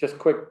just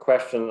quick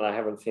question, and I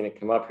haven't seen it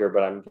come up here,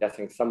 but I'm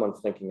guessing someone's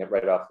thinking it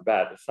right off the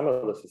bat. Some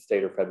of this is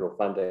state or federal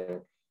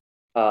funding.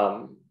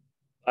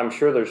 I'm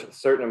sure there's a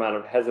certain amount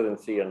of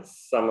hesitancy in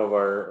some of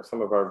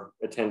our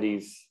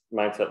attendees'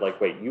 mindset.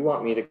 Like, wait, you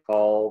want me to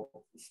call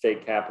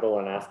state capitol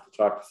and ask to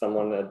talk to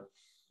someone that?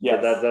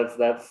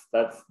 Yes.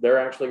 That's they're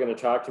actually going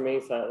to talk to me.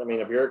 So, I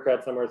mean, a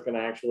bureaucrat somewhere is going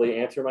to actually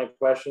answer my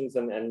questions,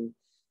 and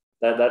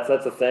that's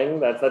a thing.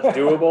 That's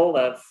doable.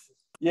 That's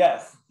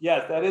yes,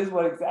 that is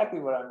exactly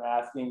what I'm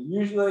asking.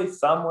 Usually,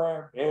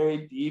 somewhere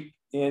very deep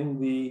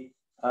in the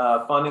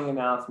funding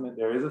announcement,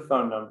 there is a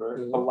phone number.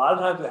 A lot of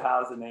times, it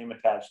has a name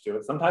attached to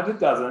it. Sometimes it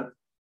doesn't.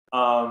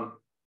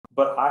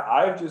 But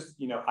I've just,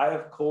 I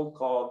have cold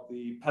called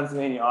the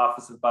Pennsylvania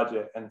Office of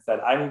Budget and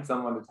said, I need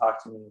someone to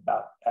talk to me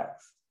about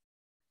X.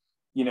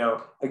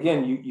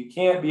 Again, you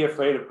can't be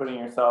afraid of putting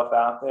yourself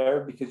out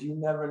there because you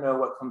never know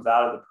what comes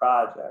out of the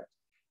project.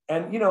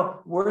 And,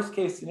 worst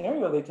case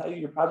scenario, they tell you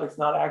your project's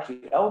not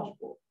actually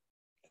eligible.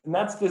 And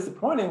that's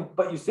disappointing,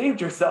 but you saved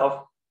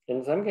yourself,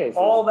 in some cases,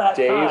 all that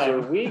days time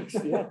or weeks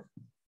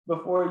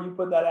before you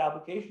put that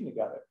application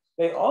together.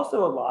 They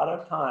also, a lot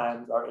of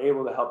times, are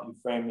able to help you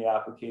frame the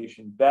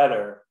application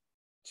better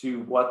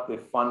to what the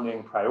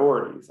funding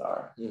priorities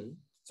are.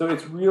 So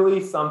it's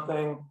really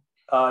something,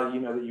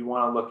 that you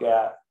want to look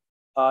at.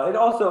 It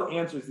also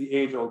answers the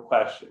age-old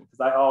question, because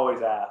I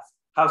always ask,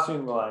 how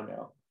soon will I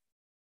know?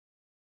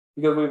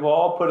 Because we've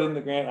all put in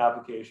the grant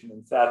application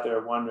and sat there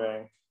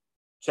wondering,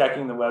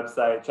 checking the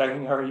website,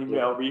 checking our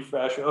email,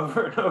 refresh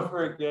over and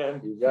over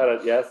again. You got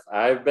it. Yes,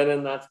 I've been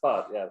in that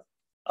spot. Yes.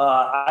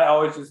 I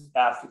always just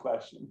ask the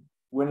question,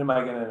 when am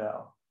I going to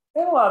know?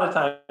 And a lot of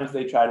times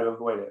they try to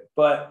avoid it,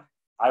 but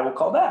I will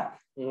call back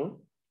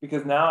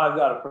because now I've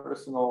got a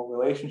personal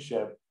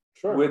relationship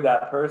with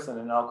that person,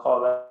 and I'll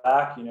call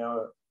back,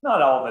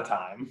 not all the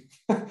time,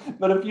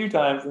 but a few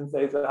times, and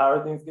say, so how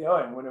are things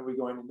going? When are we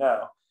going to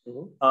know?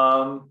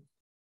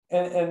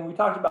 And we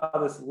talked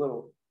about this a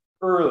little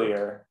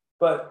earlier,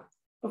 but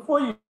before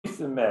you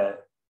submit,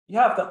 you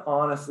have to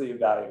honestly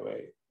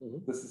evaluate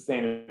the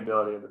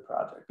sustainability of the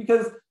project.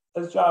 Because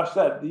as Josh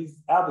said, these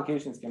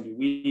applications can be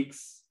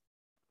weeks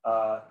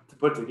to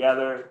put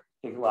together,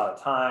 take a lot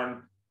of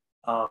time.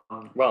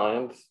 Well,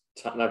 and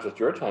not just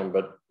your time,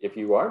 but if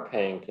you are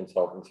paying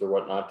consultants or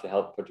whatnot to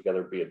help put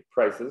together, be it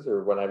prices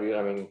or what have you,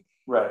 I mean,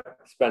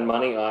 spend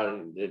money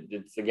on it,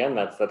 it's again,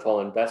 that's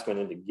all investment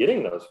into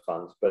getting those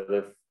funds. But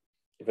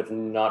if it's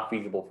not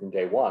feasible from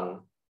day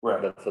one,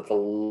 that's a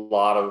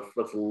lot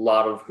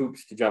of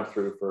hoops to jump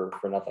through for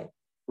nothing.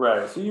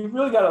 Right. So you've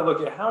really got to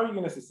look at how are you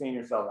going to sustain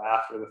yourself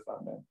after the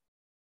funding?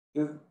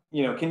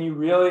 Can you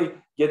really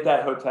get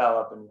that hotel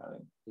up and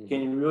running?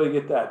 Can you really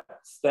get that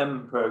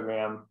STEM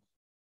program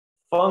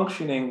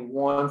functioning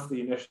once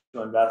the initial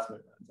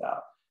investment runs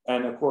out?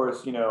 And of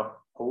course,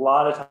 a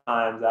lot of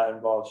times that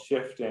involves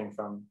shifting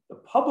from the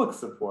public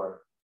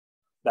support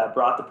that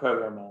brought the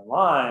program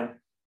online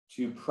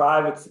to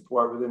private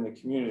support within the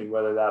community,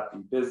 whether that be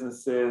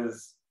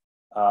businesses,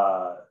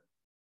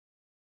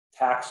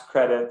 tax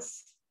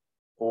credits,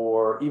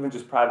 or even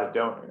just private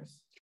donors.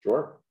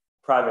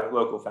 Private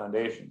local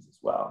foundations as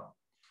well.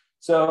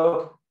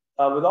 So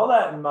with all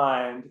that in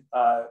mind,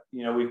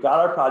 we've got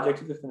our project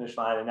to the finish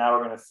line, and now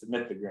we're going to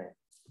submit the grant.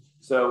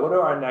 So what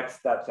are our next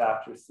steps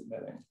after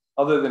submitting,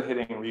 other than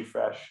hitting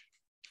refresh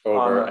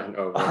over and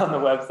over on the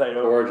website?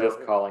 Or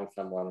just calling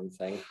someone and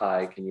saying,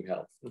 hi, can you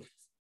help?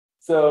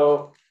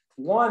 So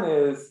one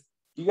is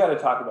you got to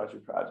talk about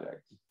your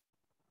project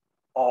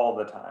all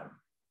the time.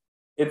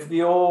 It's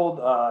the old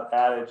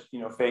adage,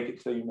 fake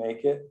it till you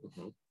make it.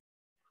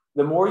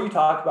 The more you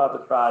talk about the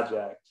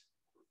project,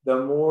 the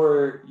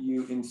more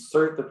you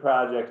insert the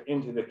project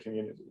into the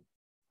community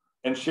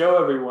and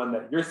show everyone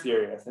that you're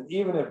serious. And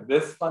even if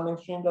this funding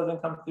stream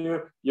doesn't come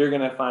through, you're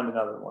going to find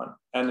another one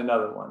and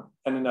another one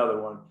and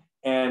another one.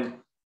 And,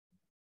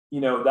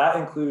 that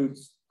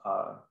includes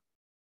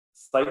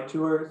site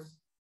tours,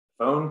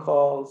 phone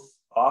calls,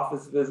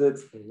 office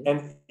visits.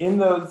 And in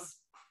those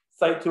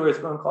site tours,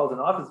 phone calls, and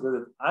office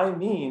visits, I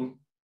mean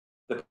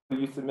the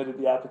people you submitted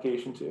the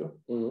application to.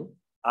 Mm-hmm.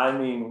 I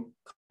mean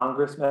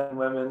congressmen and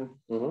women.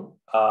 Mm-hmm.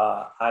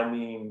 I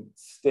mean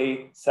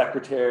state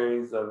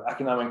secretaries of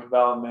economic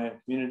development,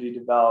 community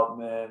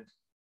development,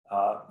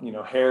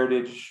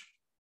 heritage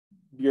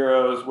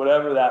bureaus,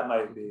 whatever that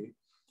might be.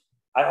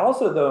 I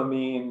also, though,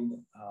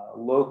 mean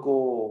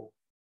local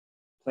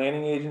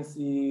planning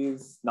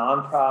agencies,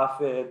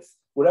 nonprofits,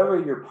 whatever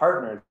your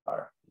partners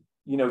are.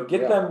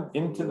 Get them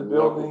into the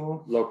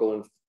building.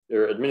 Local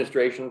or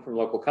administration from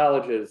local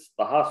colleges,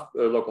 the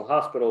local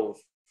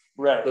hospitals,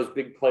 right? Those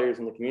big players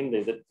in the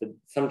community that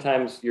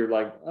sometimes you're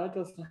like, how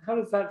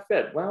does that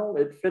fit? Well,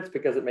 it fits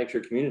because it makes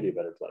your community a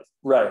better place.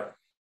 Right.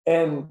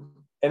 And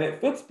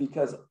it fits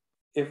because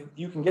if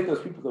you can get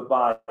those people to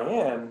buy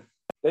in,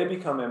 they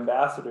become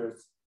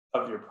ambassadors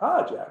of your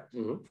project.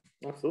 Mm-hmm.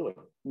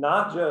 Absolutely.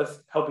 Not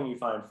just helping you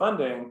find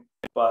funding,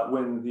 but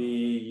when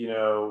the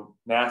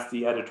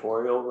nasty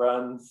editorial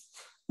runs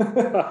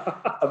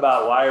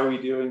about why are we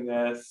doing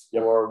this,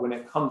 yep. Or when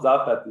it comes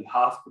up at the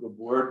hospital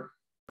board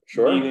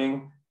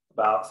meeting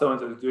about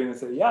so-and-so is doing this,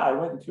 say, yeah, I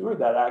went and toured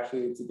that,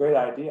 actually, it's a great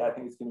idea, I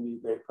think it's going to be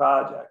a great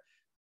project.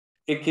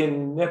 It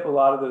can nip a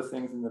lot of those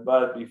things in the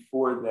bud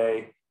before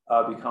they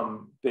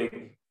become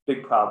big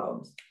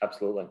problems.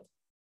 Absolutely.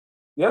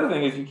 The other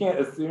thing is you can't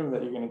assume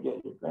that you're going to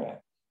get your grant.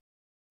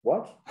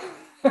 What?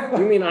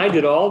 You mean I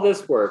did all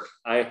this work,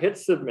 I hit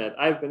submit,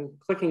 I've been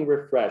clicking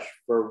refresh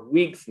for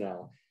weeks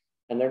now,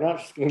 and they're not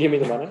just going to give me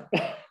the money?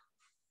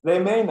 They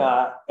may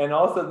not, and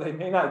also they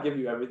may not give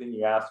you everything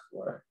you asked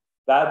for.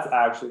 That's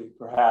actually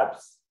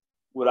perhaps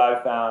what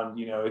I found.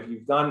 If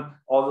you've done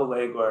all the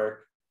legwork,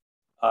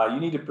 you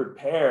need to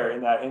prepare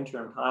in that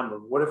interim time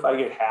of what if I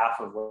get half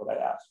of what I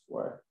asked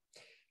for?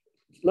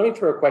 Let me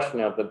throw a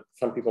question out that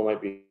some people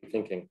might be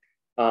thinking.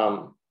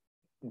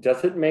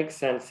 Does it make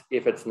sense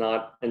if it's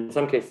not, in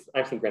some cases,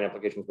 I've seen grant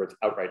applications where it's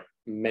outright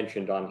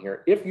mentioned on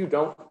here, if you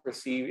don't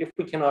receive, if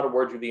we cannot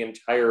award you the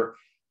entire,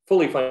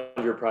 fully fund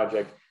your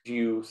project,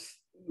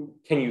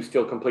 can you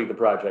still complete the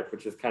project,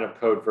 which is kind of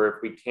code for if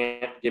we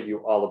can't give you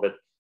all of it,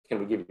 can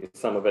we give you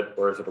some of it,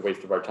 or is it a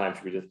waste of our time?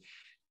 Should we just,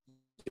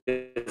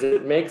 does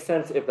it make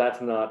sense if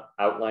that's not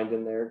outlined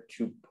in there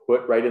to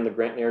put right in the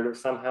grant narrative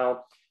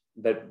somehow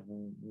that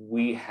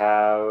we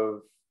have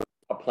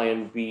a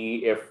plan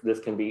B if this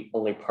can be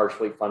only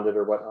partially funded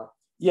or whatnot?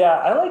 Yeah,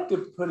 I like to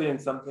put in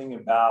something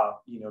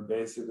about,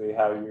 basically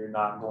how you're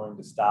not going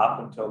to stop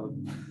until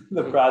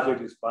the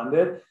project is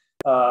funded.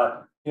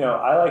 I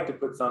like to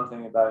put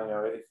something about,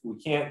 if we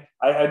can't,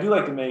 I do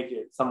like to make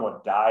it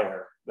somewhat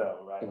dire though,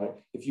 right? Mm-hmm. Like,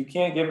 if you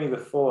can't give me the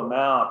full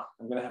amount,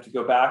 I'm going to have to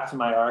go back to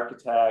my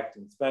architect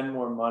and spend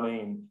more money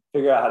and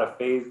figure out how to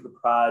phase the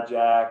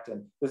project.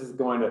 And this is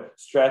going to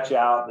stretch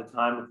out the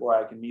time before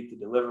I can meet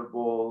the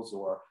deliverables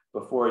or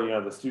before,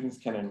 the students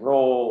can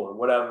enroll or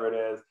whatever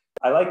it is.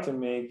 I like to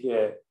make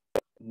it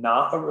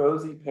not a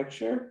rosy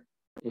picture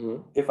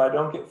mm-hmm. if I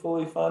don't get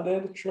fully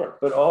funded, sure,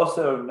 but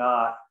also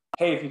not,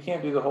 hey, if you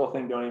can't do the whole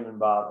thing, don't even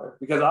bother,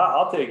 because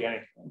I'll take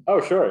anything. Oh,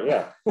 sure,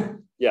 yeah.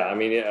 Yeah, I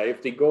mean,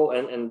 if the goal,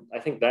 and I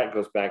think that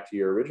goes back to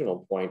your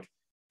original point,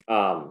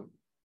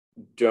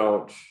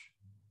 don't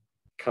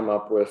come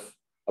up with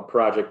a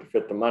project to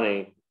fit the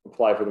money,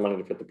 apply for the money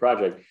to fit the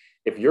project.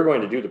 If you're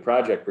going to do the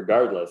project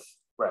regardless,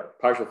 right?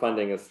 Partial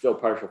funding is still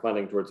partial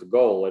funding towards a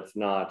goal. It's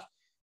not,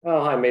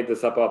 oh, I made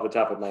this up off the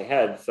top of my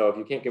head, so if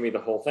you can't give me the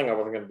whole thing, I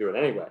wasn't going to do it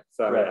anyway.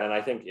 So, right. And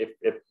I think if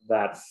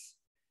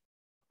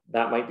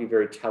that might be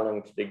very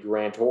telling to the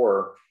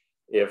grantor.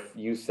 If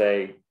you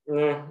say,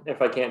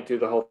 if I can't do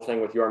the whole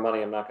thing with your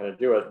money, I'm not going to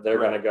do it, they're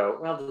going to go,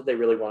 well, did they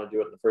really want to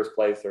do it in the first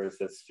place, or is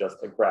this just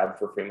a grab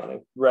for free money?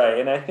 Right.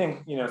 And I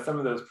think, some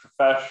of those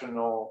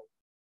professional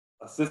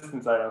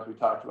assistance items we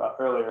talked about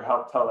earlier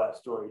help tell that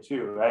story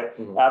too, right?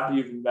 Mm-hmm. After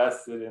you've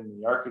invested in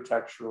the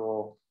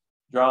architectural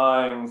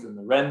drawings and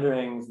the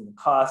renderings and the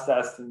cost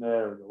estimate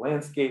or the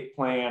landscape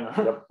plan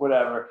or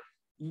whatever,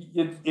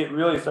 it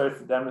really starts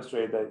to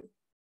demonstrate that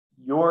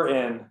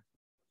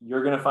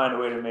you're going to find a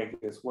way to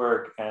make this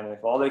work. And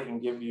if all they can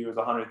give you is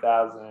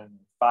 100,000,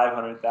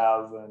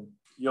 500,000,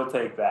 you'll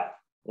take that.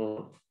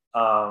 Mm.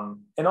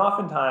 And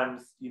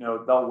oftentimes,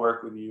 they'll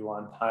work with you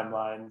on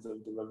timelines of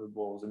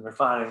deliverables and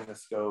refining the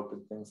scope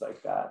and things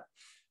like that.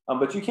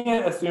 But you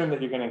can't assume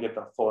that you're going to get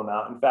the full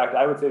amount. In fact,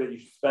 I would say that you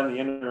should spend the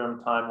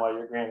interim time while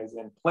your grant is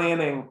in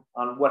planning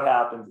on what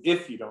happens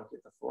if you don't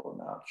get the full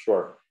amount.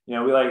 Sure.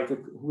 We like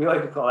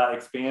to call that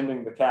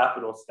expanding the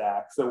capital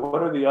stack. So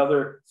what are the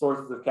other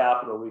sources of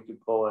capital we could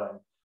pull in?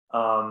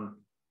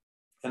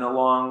 And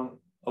along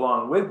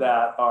with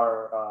that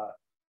are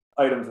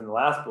items in the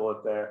last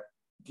bullet there.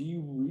 Do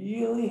you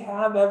really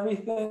have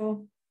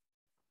everything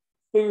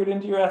figured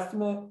into your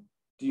estimate?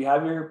 Do you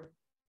have your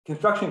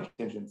construction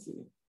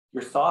contingency,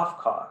 your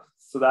soft costs?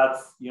 So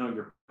that's,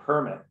 your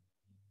permit.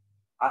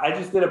 I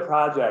just did a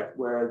project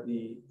where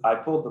I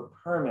pulled the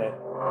permit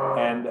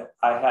and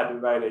I had to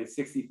write a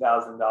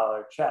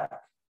 $60,000 check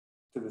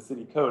to the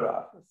city code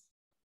office.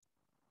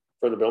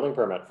 For the building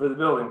permit. For the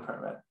building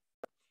permit.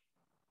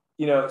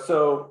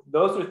 So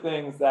those are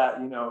things that,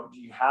 do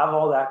you have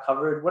all that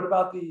covered? What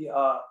about the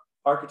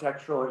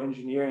architectural or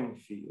engineering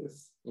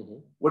fees? Mm-hmm.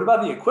 What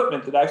about the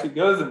equipment that actually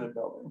goes in the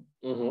building?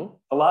 Mm-hmm.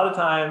 A lot of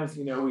times,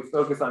 we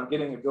focus on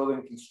getting a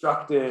building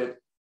constructed.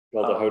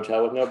 Build a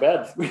hotel with no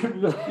beds. We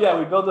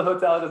built a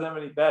hotel that doesn't have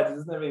any beds. It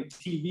doesn't have any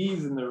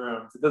TVs in the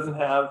rooms. It doesn't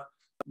have,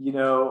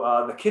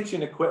 the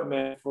kitchen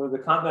equipment for the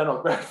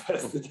continental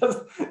breakfast. It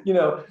doesn't,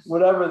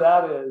 whatever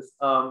that is.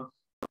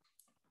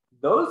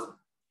 Those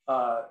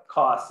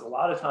costs, a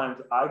lot of times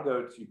I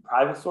go to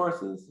private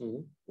sources,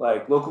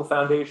 like local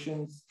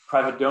foundations,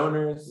 private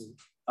donors,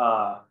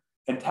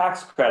 and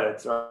tax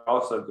credits are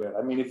also good.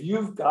 I mean, if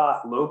you've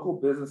got local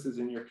businesses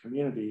in your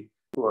community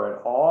who are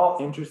at all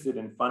interested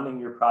in funding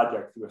your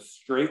project through a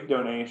straight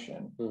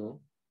donation,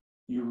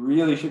 you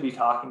really should be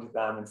talking to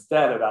them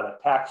instead about a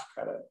tax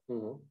credit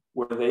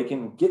where they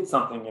can get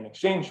something in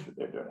exchange for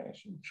their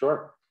donation.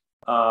 Sure.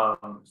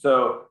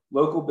 So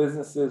local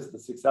businesses, the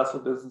successful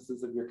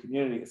businesses of your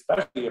community,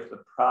 especially if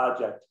the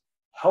project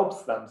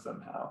helps them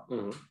somehow,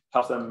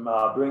 helps them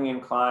bring in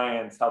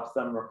clients, helps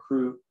them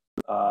recruit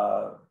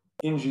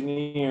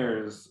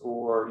engineers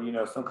or,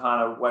 some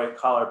kind of white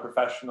collar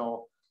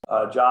professional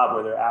job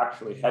where they're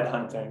actually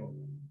headhunting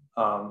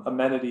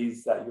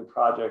amenities that your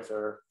projects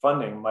are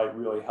funding might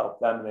really help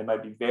them. And they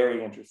might be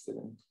very interested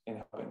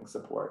in helping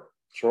support.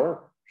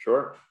 Sure.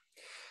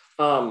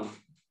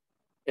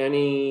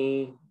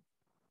 Any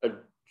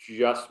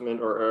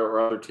adjustment or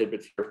other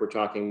tidbits here if we're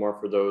talking more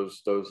for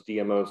those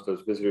DMOs,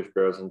 those visitors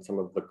bureaus, and some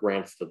of the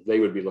grants that they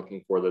would be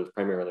looking for that is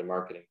primarily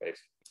marketing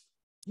based?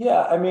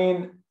 Yeah, I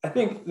mean, I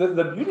think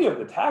the beauty of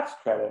the tax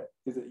credit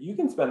is that you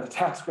can spend the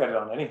tax credit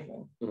on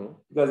anything,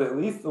 because at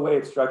least the way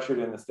it's structured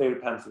in the state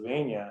of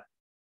Pennsylvania,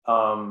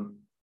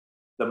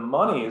 the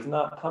money is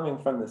not coming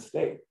from the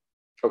state.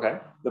 Okay.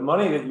 The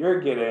money that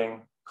you're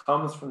getting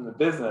comes from the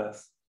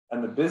business,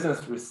 and the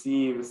business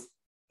receives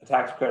a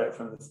tax credit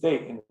from the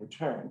state in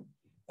return.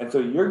 And so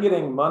you're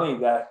getting money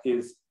that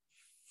is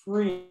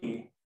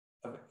free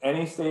of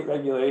any state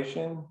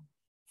regulation,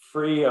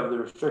 free of the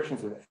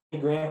restrictions of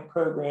any grant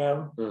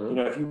program.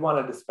 If you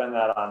wanted to spend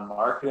that on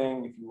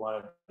marketing, if you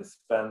wanted to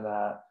spend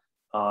that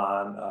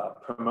on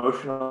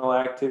promotional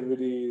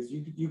activities,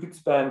 you could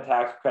spend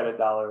tax credit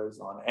dollars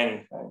on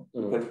anything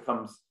because it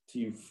comes to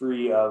you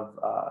free of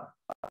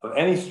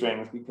any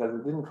strings because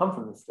it didn't come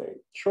from the state.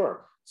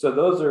 Sure. So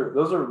those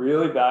are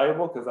really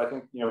valuable because I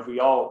think,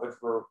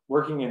 if we're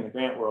working in the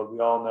grant world, we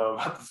all know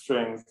about the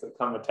strings that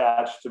come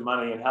attached to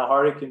money and how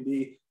hard it can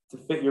be to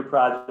fit your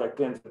project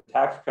in. So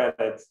tax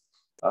credits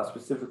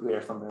specifically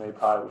are something they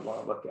probably would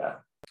want to look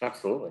at.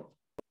 Absolutely.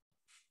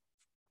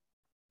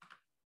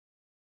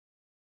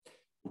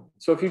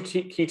 So a few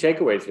key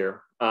takeaways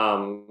here.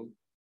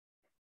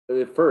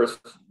 First,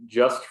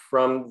 just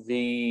from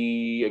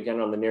again,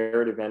 on the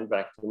narrative end,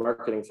 back to the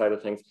marketing side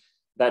of things,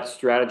 that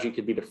strategy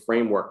could be the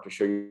framework to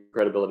show your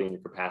credibility and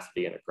your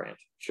capacity in a grant.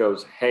 It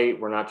shows, hey,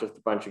 we're not just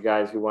a bunch of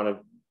guys who want to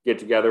get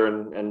together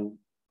and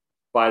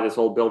buy this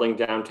old building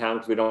downtown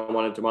because we don't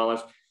want it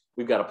demolished.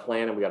 We've got a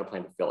plan, and we got a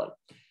plan to fill it.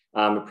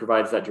 It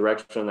provides that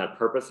direction and that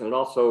purpose. And it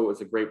also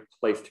is a great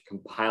place to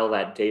compile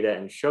that data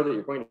and show that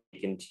you're going to be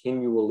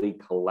continually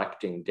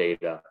collecting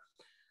data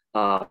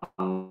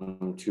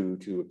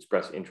to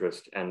express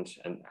interest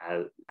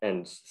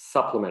and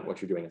supplement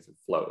what you're doing as it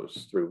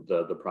flows through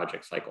the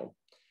project cycle.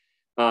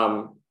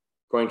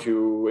 Going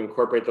to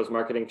incorporate those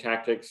marketing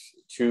tactics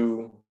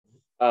to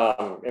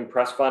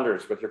impress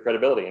funders with your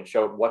credibility and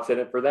show what's in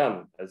it for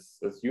them. As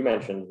you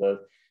mentioned, the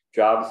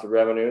jobs, the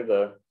revenue,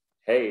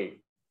 hey,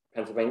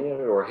 Pennsylvania,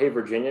 or hey,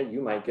 Virginia,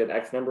 you might get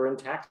X number in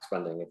tax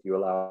funding if you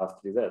allow us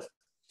to do this.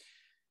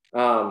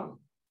 Turn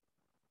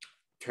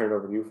it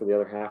over to you for the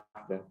other half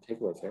of the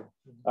takeaways here.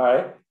 All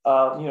right.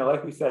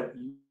 Like we said,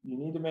 you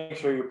need to make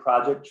sure your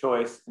project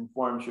choice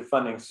informs your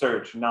funding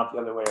search, not the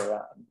other way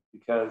around.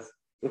 Because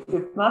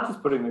it's not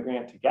just putting the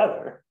grant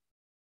together,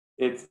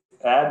 it's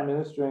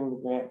administering the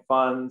grant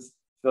funds,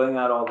 filling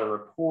out all the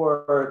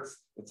reports,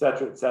 et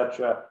cetera, et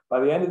cetera. By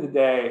the end of the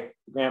day,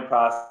 the grant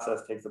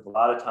process takes up a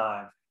lot of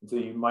time. And so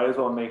you might as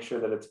well make sure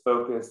that it's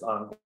focused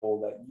on a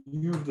goal that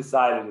you've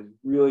decided is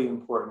really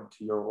important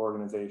to your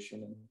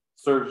organization and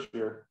serves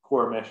your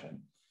core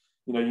mission.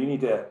 You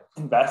need to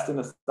invest in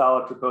a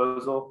solid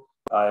proposal.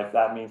 If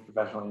that means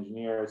professional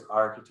engineers,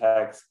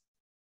 architects,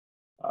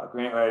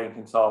 grant writing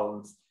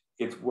consultants,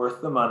 it's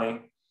worth the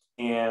money.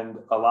 And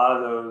a lot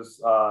of those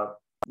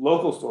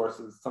local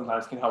sources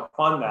sometimes can help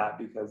fund that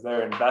because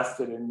they're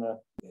invested in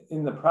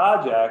the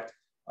project.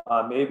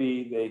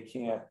 Maybe they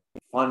can't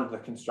fund the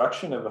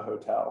construction of a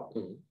hotel,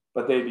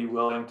 but they'd be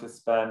willing to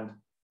spend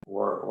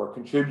or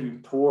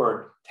contribute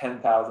toward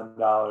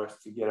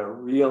 $10,000 to get a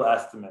real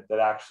estimate that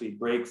actually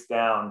breaks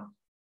down,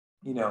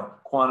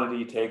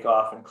 quantity,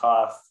 takeoff, and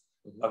costs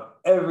of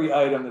every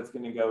item that's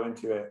going to go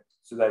into it,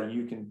 so that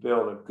you can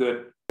build a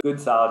good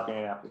solid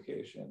grant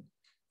application.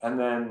 And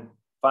then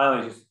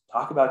finally, just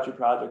talk about your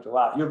project a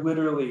lot. You're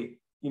literally,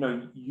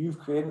 you've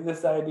created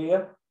this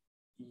idea,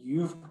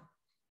 you've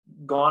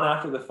gone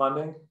after the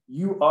funding,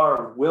 you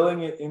are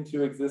willing it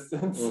into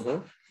existence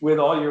with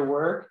all your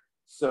work.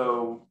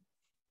 So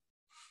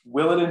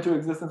will it into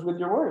existence with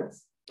your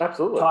words.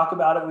 Absolutely. Talk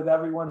about it with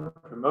everyone,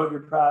 promote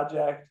your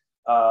project,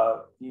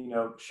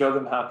 show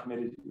them how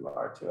committed you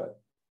are to it.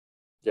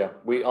 Yeah,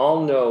 we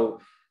all know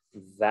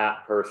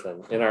that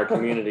person in our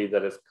community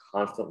that is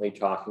constantly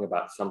talking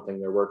about something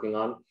they're working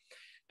on.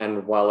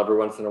 And while every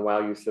once in a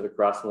while you sit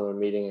across from them in a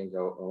meeting and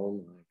go,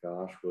 oh my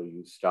gosh, will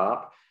you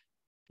stop?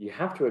 You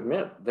have to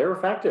admit they're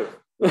effective.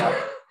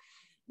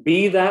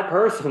 Be that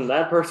person.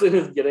 That person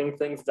is getting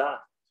things done.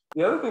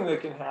 The other thing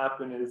that can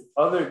happen is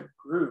other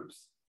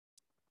groups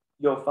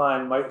you'll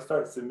find might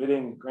start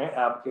submitting grant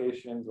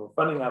applications or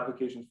funding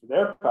applications for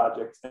their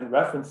projects and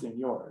referencing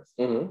yours.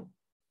 Mm-hmm.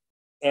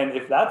 And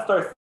if that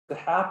starts to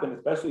happen,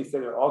 especially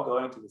say they're all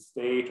going to the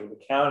state or the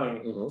county,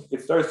 mm-hmm.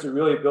 it starts to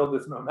really build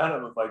this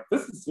momentum of like,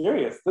 this is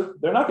serious.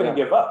 They're not going to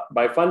give up.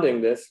 By funding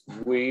this,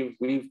 we've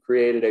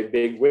created a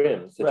big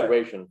win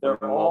situation. Right.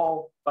 They're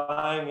all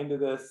buying into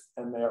this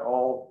and they're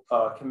all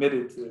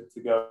committed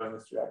to go in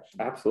this direction.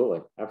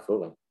 Absolutely.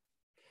 Absolutely.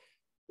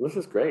 This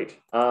is great.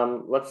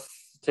 Let's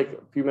take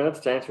a few minutes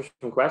to answer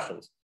some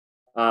questions.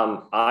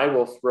 I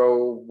will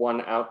throw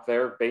one out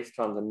there based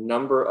on the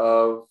number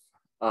of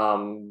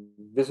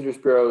visitors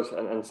bureaus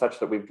and such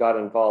that we've got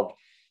involved.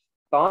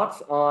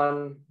 Thoughts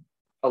on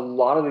a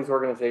lot of these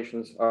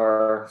organizations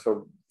are,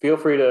 so feel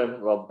free to,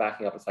 well,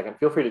 backing up a second,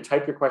 feel free to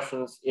type your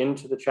questions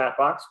into the chat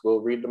box. We'll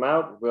read them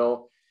out.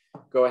 We'll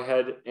go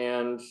ahead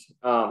and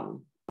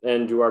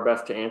do our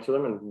best to answer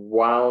them. And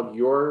while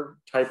you're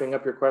typing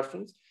up your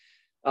questions,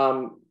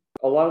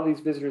 a lot of these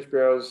visitors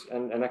bureaus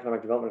and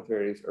economic development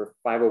authorities are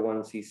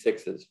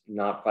 501c6s,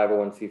 not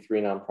 501c3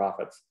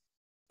 nonprofits.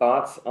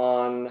 Thoughts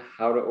on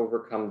how to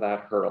overcome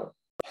that hurdle?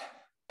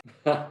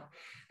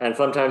 And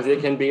sometimes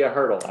it can be a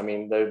hurdle. I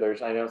mean,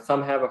 there's I know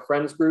some have a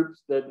friends group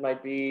that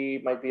might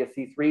be a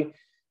C3,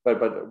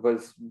 but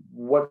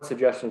what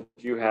suggestions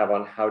do you have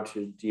on how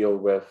to deal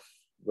with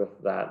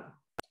that?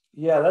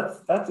 Yeah,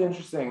 that's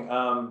interesting.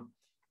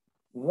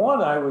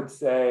 One, I would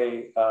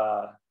say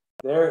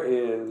there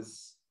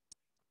is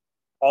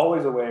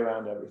always a way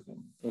around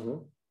everything. Mm-hmm.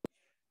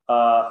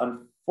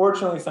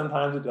 Unfortunately,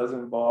 sometimes it does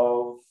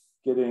involve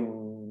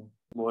getting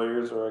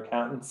lawyers or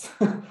accountants,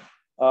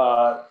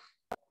 under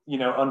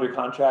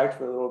contract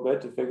for a little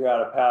bit to figure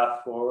out a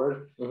path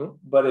forward. Mm-hmm.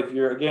 But if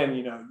you're, again,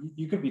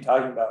 you could be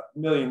talking about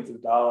millions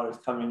of dollars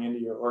coming into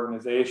your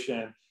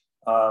organization,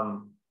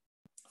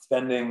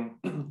 spending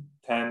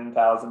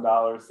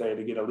 $10,000, say,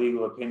 to get a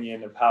legal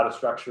opinion of how to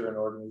structure an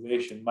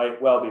organization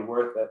might well be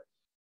worth it.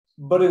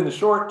 But in the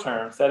short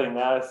term, setting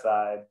that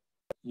aside,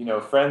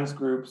 friends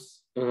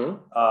groups,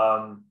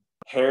 mm-hmm.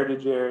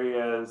 Heritage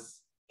areas,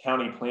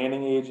 county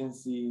planning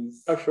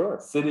agencies,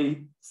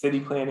 city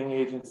planning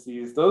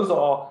agencies, those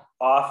all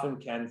often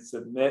can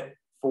submit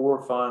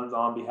for funds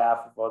on behalf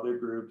of other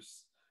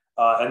groups.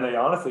 And they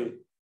honestly,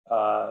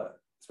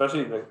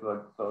 especially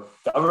the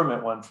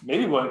government ones, may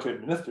be willing to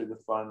administer the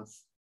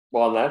funds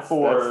that's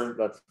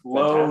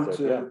low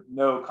to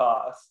no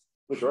cost,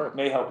 which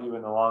may help you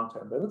in the long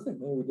term. But it looks like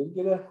maybe we did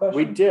get a question.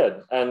 We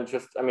did. And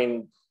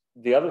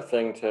the other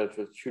thing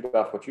to shoot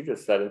off what you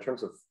just said in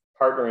terms of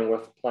partnering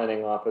with the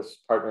planning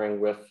office, partnering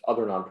with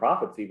other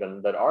nonprofits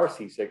even that are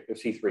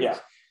C3s. Yeah.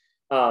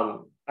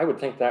 I would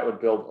think that would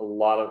build a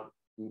lot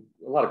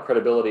of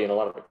credibility and a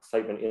lot of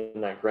excitement in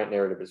that grant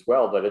narrative as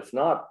well, that it's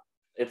not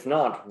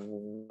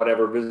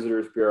whatever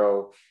visitors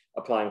bureau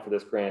applying for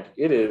this grant.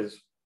 It is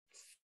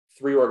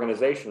 3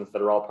 organizations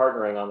that are all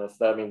partnering on this.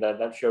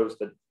 That shows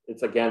that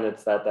it's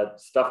that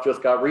stuff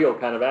just got real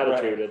kind of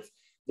attitude. Right. It's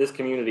this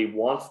community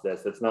wants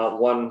this. It's not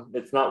one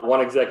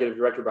executive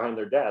director behind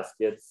their desk.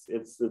 It's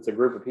a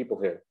group of people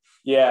here.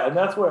 Yeah, and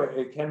that's where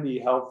it can be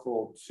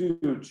helpful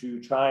to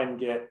try and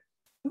get, it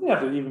doesn't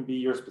have to even be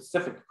your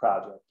specific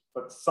project,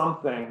 but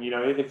something,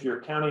 if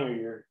your county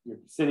or your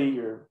city,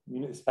 your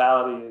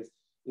municipality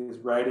is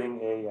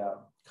writing a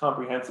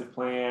comprehensive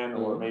plan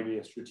or maybe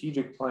a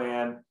strategic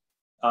plan.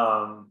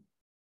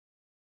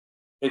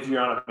 If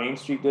you're on a Main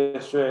Street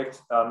district,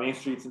 Main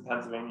Streets in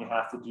Pennsylvania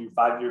have to do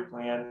 5-year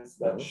plans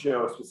that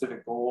show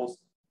specific goals.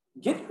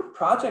 Get your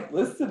project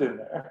listed in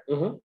there,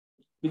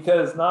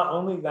 because not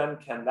only then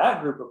can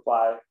that group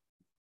apply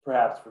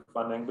perhaps for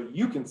funding, but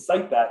you can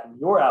cite that in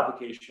your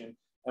application.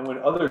 And when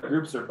other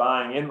groups are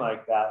buying in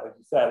like that, like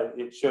you said,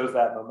 it shows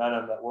that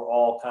momentum that we're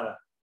all kind of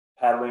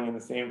paddling in the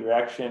same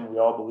direction. We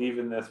all believe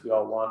in this. We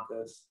all want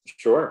this.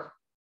 Sure.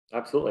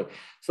 Absolutely.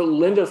 So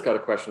Linda's got a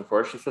question for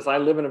us. She says, I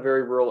live in a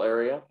very rural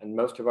area and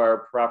most of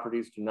our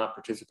properties do not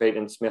participate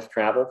in Smith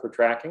travel for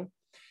tracking.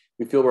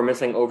 We feel we're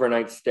missing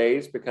overnight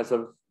stays because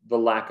of the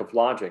lack of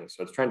lodging.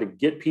 So it's trying to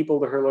get people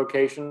to her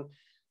location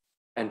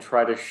and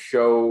try to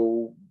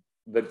show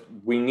that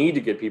we need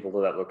to get people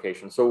to that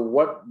location. So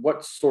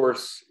what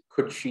source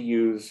could she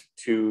use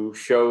to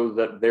show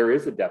that there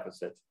is a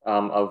deficit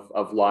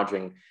of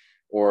lodging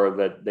or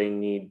that they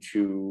need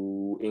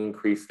to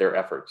increase their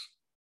efforts?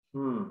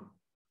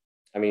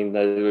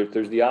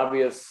 There's the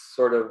obvious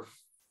sort of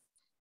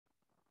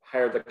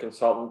hire the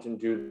consultant and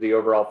do the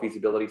overall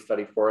feasibility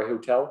study for a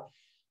hotel,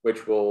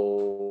 which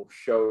will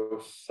show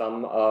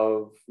some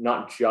of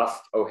not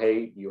just, oh,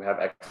 hey, you have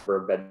X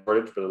for a bed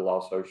shortage, but it'll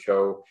also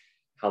show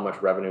how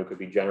much revenue could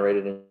be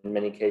generated in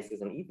many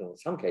cases, and even in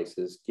some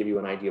cases, give you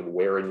an idea of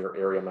where in your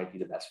area might be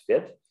the best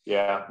fit.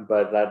 Yeah.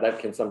 But that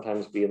can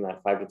sometimes be in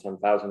that 5,000 to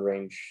 10,000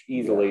 range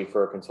easily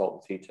for a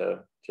consultancy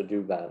to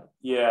do that.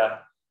 Yeah.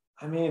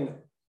 I mean,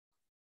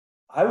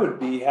 I would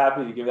be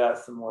happy to give that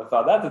some more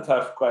thought. That's a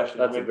tough question.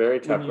 That's a very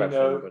tough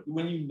question.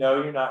 When you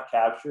know you're not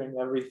capturing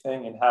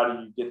everything, and how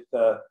do you get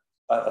the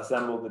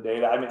assemble the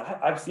data? I mean,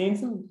 I've seen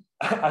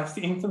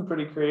some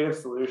pretty creative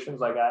solutions.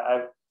 Like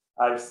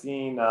I've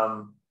seen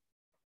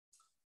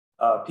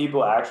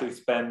people actually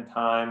spend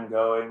time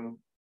going,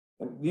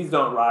 and these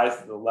don't rise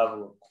to the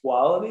level of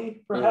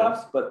quality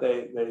perhaps, but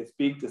they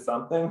speak to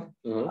something.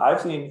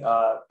 I've seen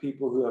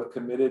people who have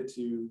committed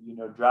to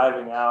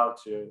driving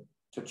out to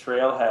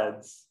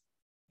trailheads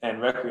and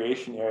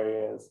recreation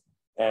areas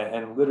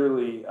and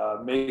literally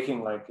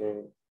making like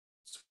a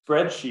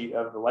spreadsheet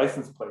of the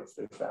license plates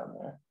they found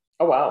there.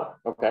 Oh wow!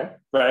 Okay.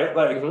 Right,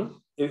 like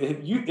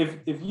if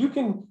you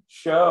can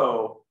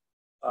show,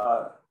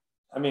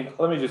 I mean,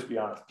 let me just be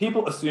honest.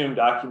 People assume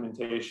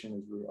documentation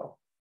is real,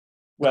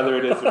 whether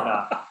it is or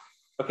not.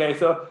 Okay,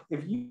 so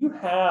if you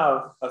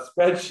have a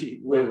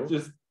spreadsheet with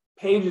just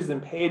pages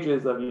and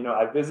pages of,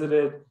 I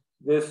visited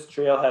this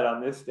trailhead on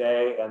this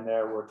day, and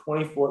there were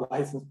 24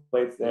 license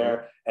plates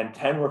there, and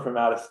 10 were from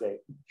out of state.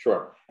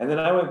 Sure. And then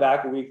I went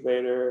back a week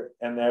later,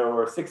 and there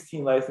were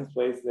 16 license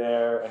plates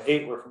there, and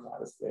 8 were from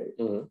out of state.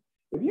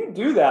 If you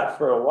do that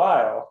for a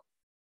while,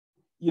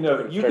 you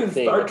can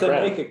start to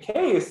make a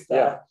case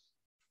that,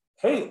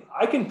 hey,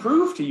 I can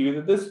prove to you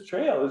that this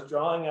trail is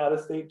drawing out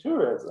of state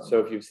tourism. So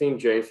if you've seen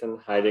Jason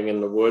hiding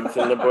in the woods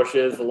and the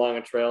bushes along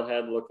a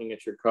trailhead looking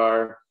at your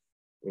car,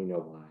 we know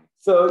why.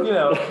 So,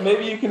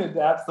 maybe you can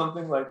adapt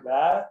something like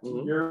that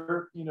to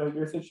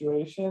your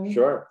situation.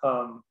 Sure.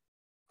 Kind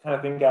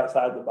of think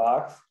outside the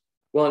box.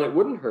 Well, and it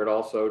wouldn't hurt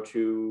also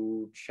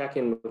to check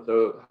in with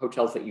the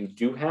hotels that you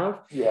do have.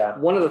 Yeah.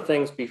 One of the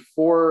things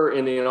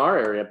in our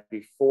area,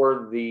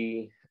 before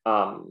the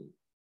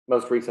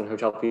most recent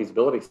hotel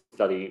feasibility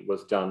study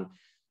was done,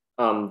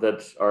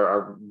 that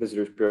our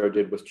Visitors Bureau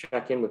did, was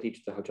check in with each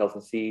of the hotels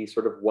and see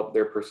sort of what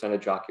their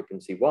percentage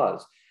occupancy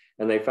was.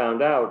 And they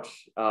found out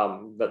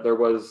that there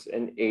was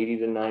an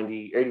 85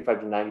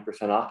 to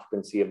 90%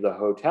 occupancy of the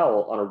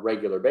hotel on a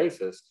regular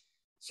basis.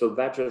 So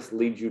that just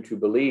leads you to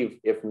believe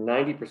if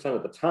 90%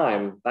 of the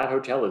time that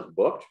hotel is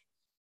booked,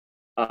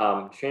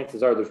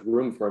 chances are there's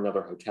room for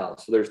another hotel.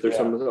 So there's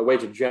a way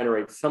to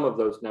generate some of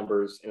those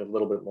numbers in a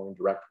little bit more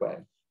indirect way.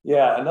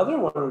 Yeah, another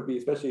one would be,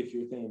 especially if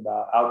you're thinking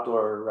about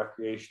outdoor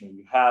recreation,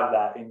 you have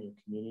that in your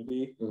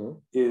community,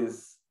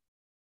 is,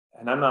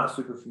 and I'm not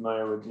super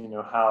familiar with,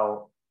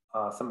 how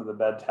some of the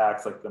bed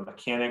tax, like the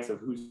mechanics of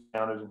who's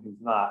counted and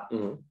who's not,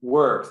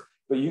 works.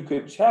 But you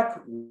could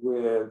check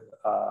with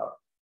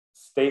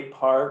state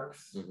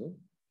parks,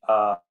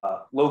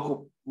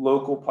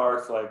 local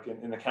parks, like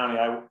in the county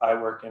I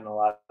work in a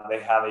lot. They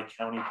have a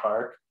county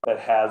park that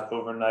has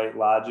overnight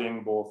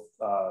lodging, both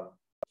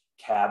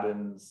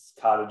cabins,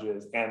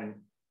 cottages, and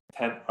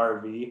tent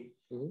RV.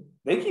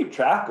 They keep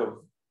track of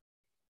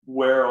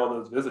where all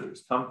those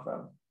visitors come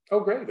from. Oh,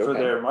 great. For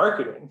their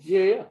marketing.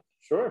 Yeah.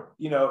 Sure.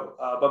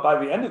 But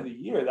by the end of the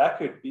year, that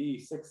could be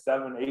 600,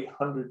 700,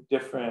 800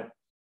 different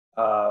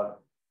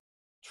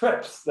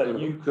trips that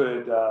you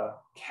could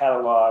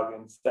catalog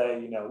and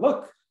say,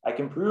 look, I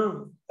can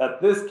prove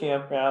at this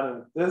campground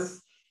and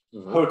this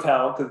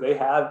hotel, because they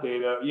have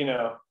data,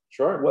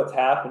 sure, what's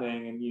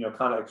happening, and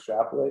kind of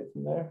extrapolate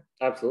from there.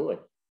 Absolutely.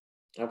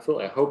 I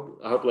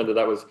hope, Linda,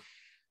 that was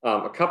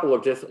a couple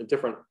of just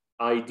different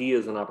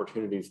ideas and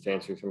opportunities to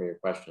answer some of your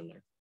question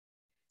there.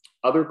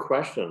 Other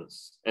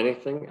questions?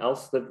 Anything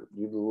else that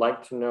you'd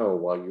like to know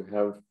while you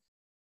have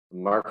a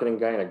marketing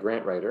guy and a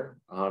grant writer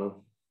on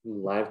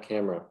live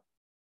camera?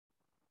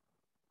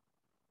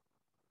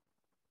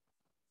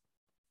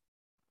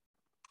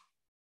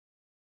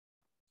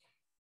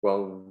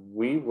 Well,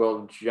 we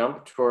will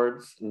jump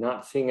towards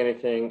not seeing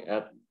anything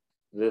at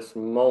this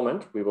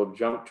moment. We will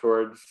jump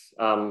towards,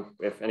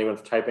 if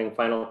anyone's typing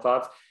final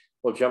thoughts,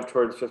 we'll jump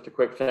towards just a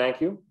quick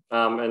thank you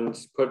and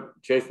put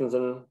Jason's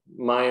and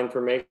my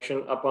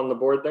information up on the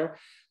board there.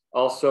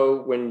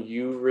 Also, when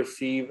you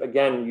receive,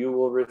 again, you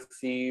will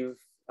receive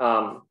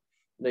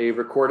the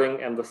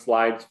recording and the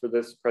slides for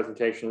this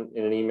presentation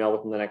in an email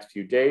within the next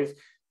few days.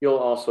 You'll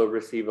also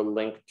receive a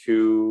link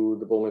to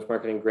the Bull Moose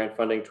Marketing Grant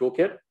Funding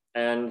Toolkit,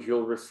 and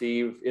you'll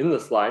receive, in the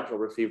slides, you'll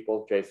receive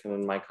both Jason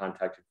and my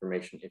contact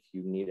information if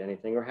you need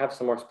anything or have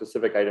some more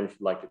specific items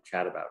you'd like to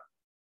chat about.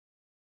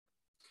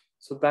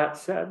 So that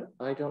said,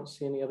 I don't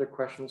see any other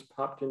questions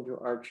popped into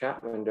our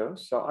chat window.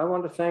 So I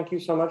want to thank you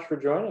so much for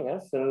joining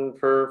us, and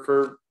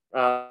for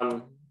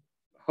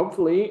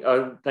hopefully,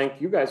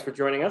 thank you guys for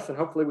joining us, and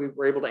hopefully we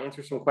were able to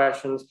answer some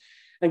questions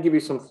and give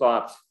you some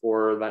thoughts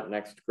for that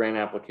next grant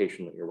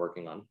application that you're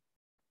working on.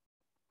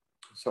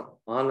 So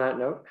on that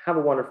note, have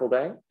a wonderful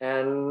day,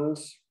 and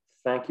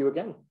thank you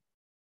again.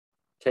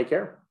 Take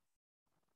care.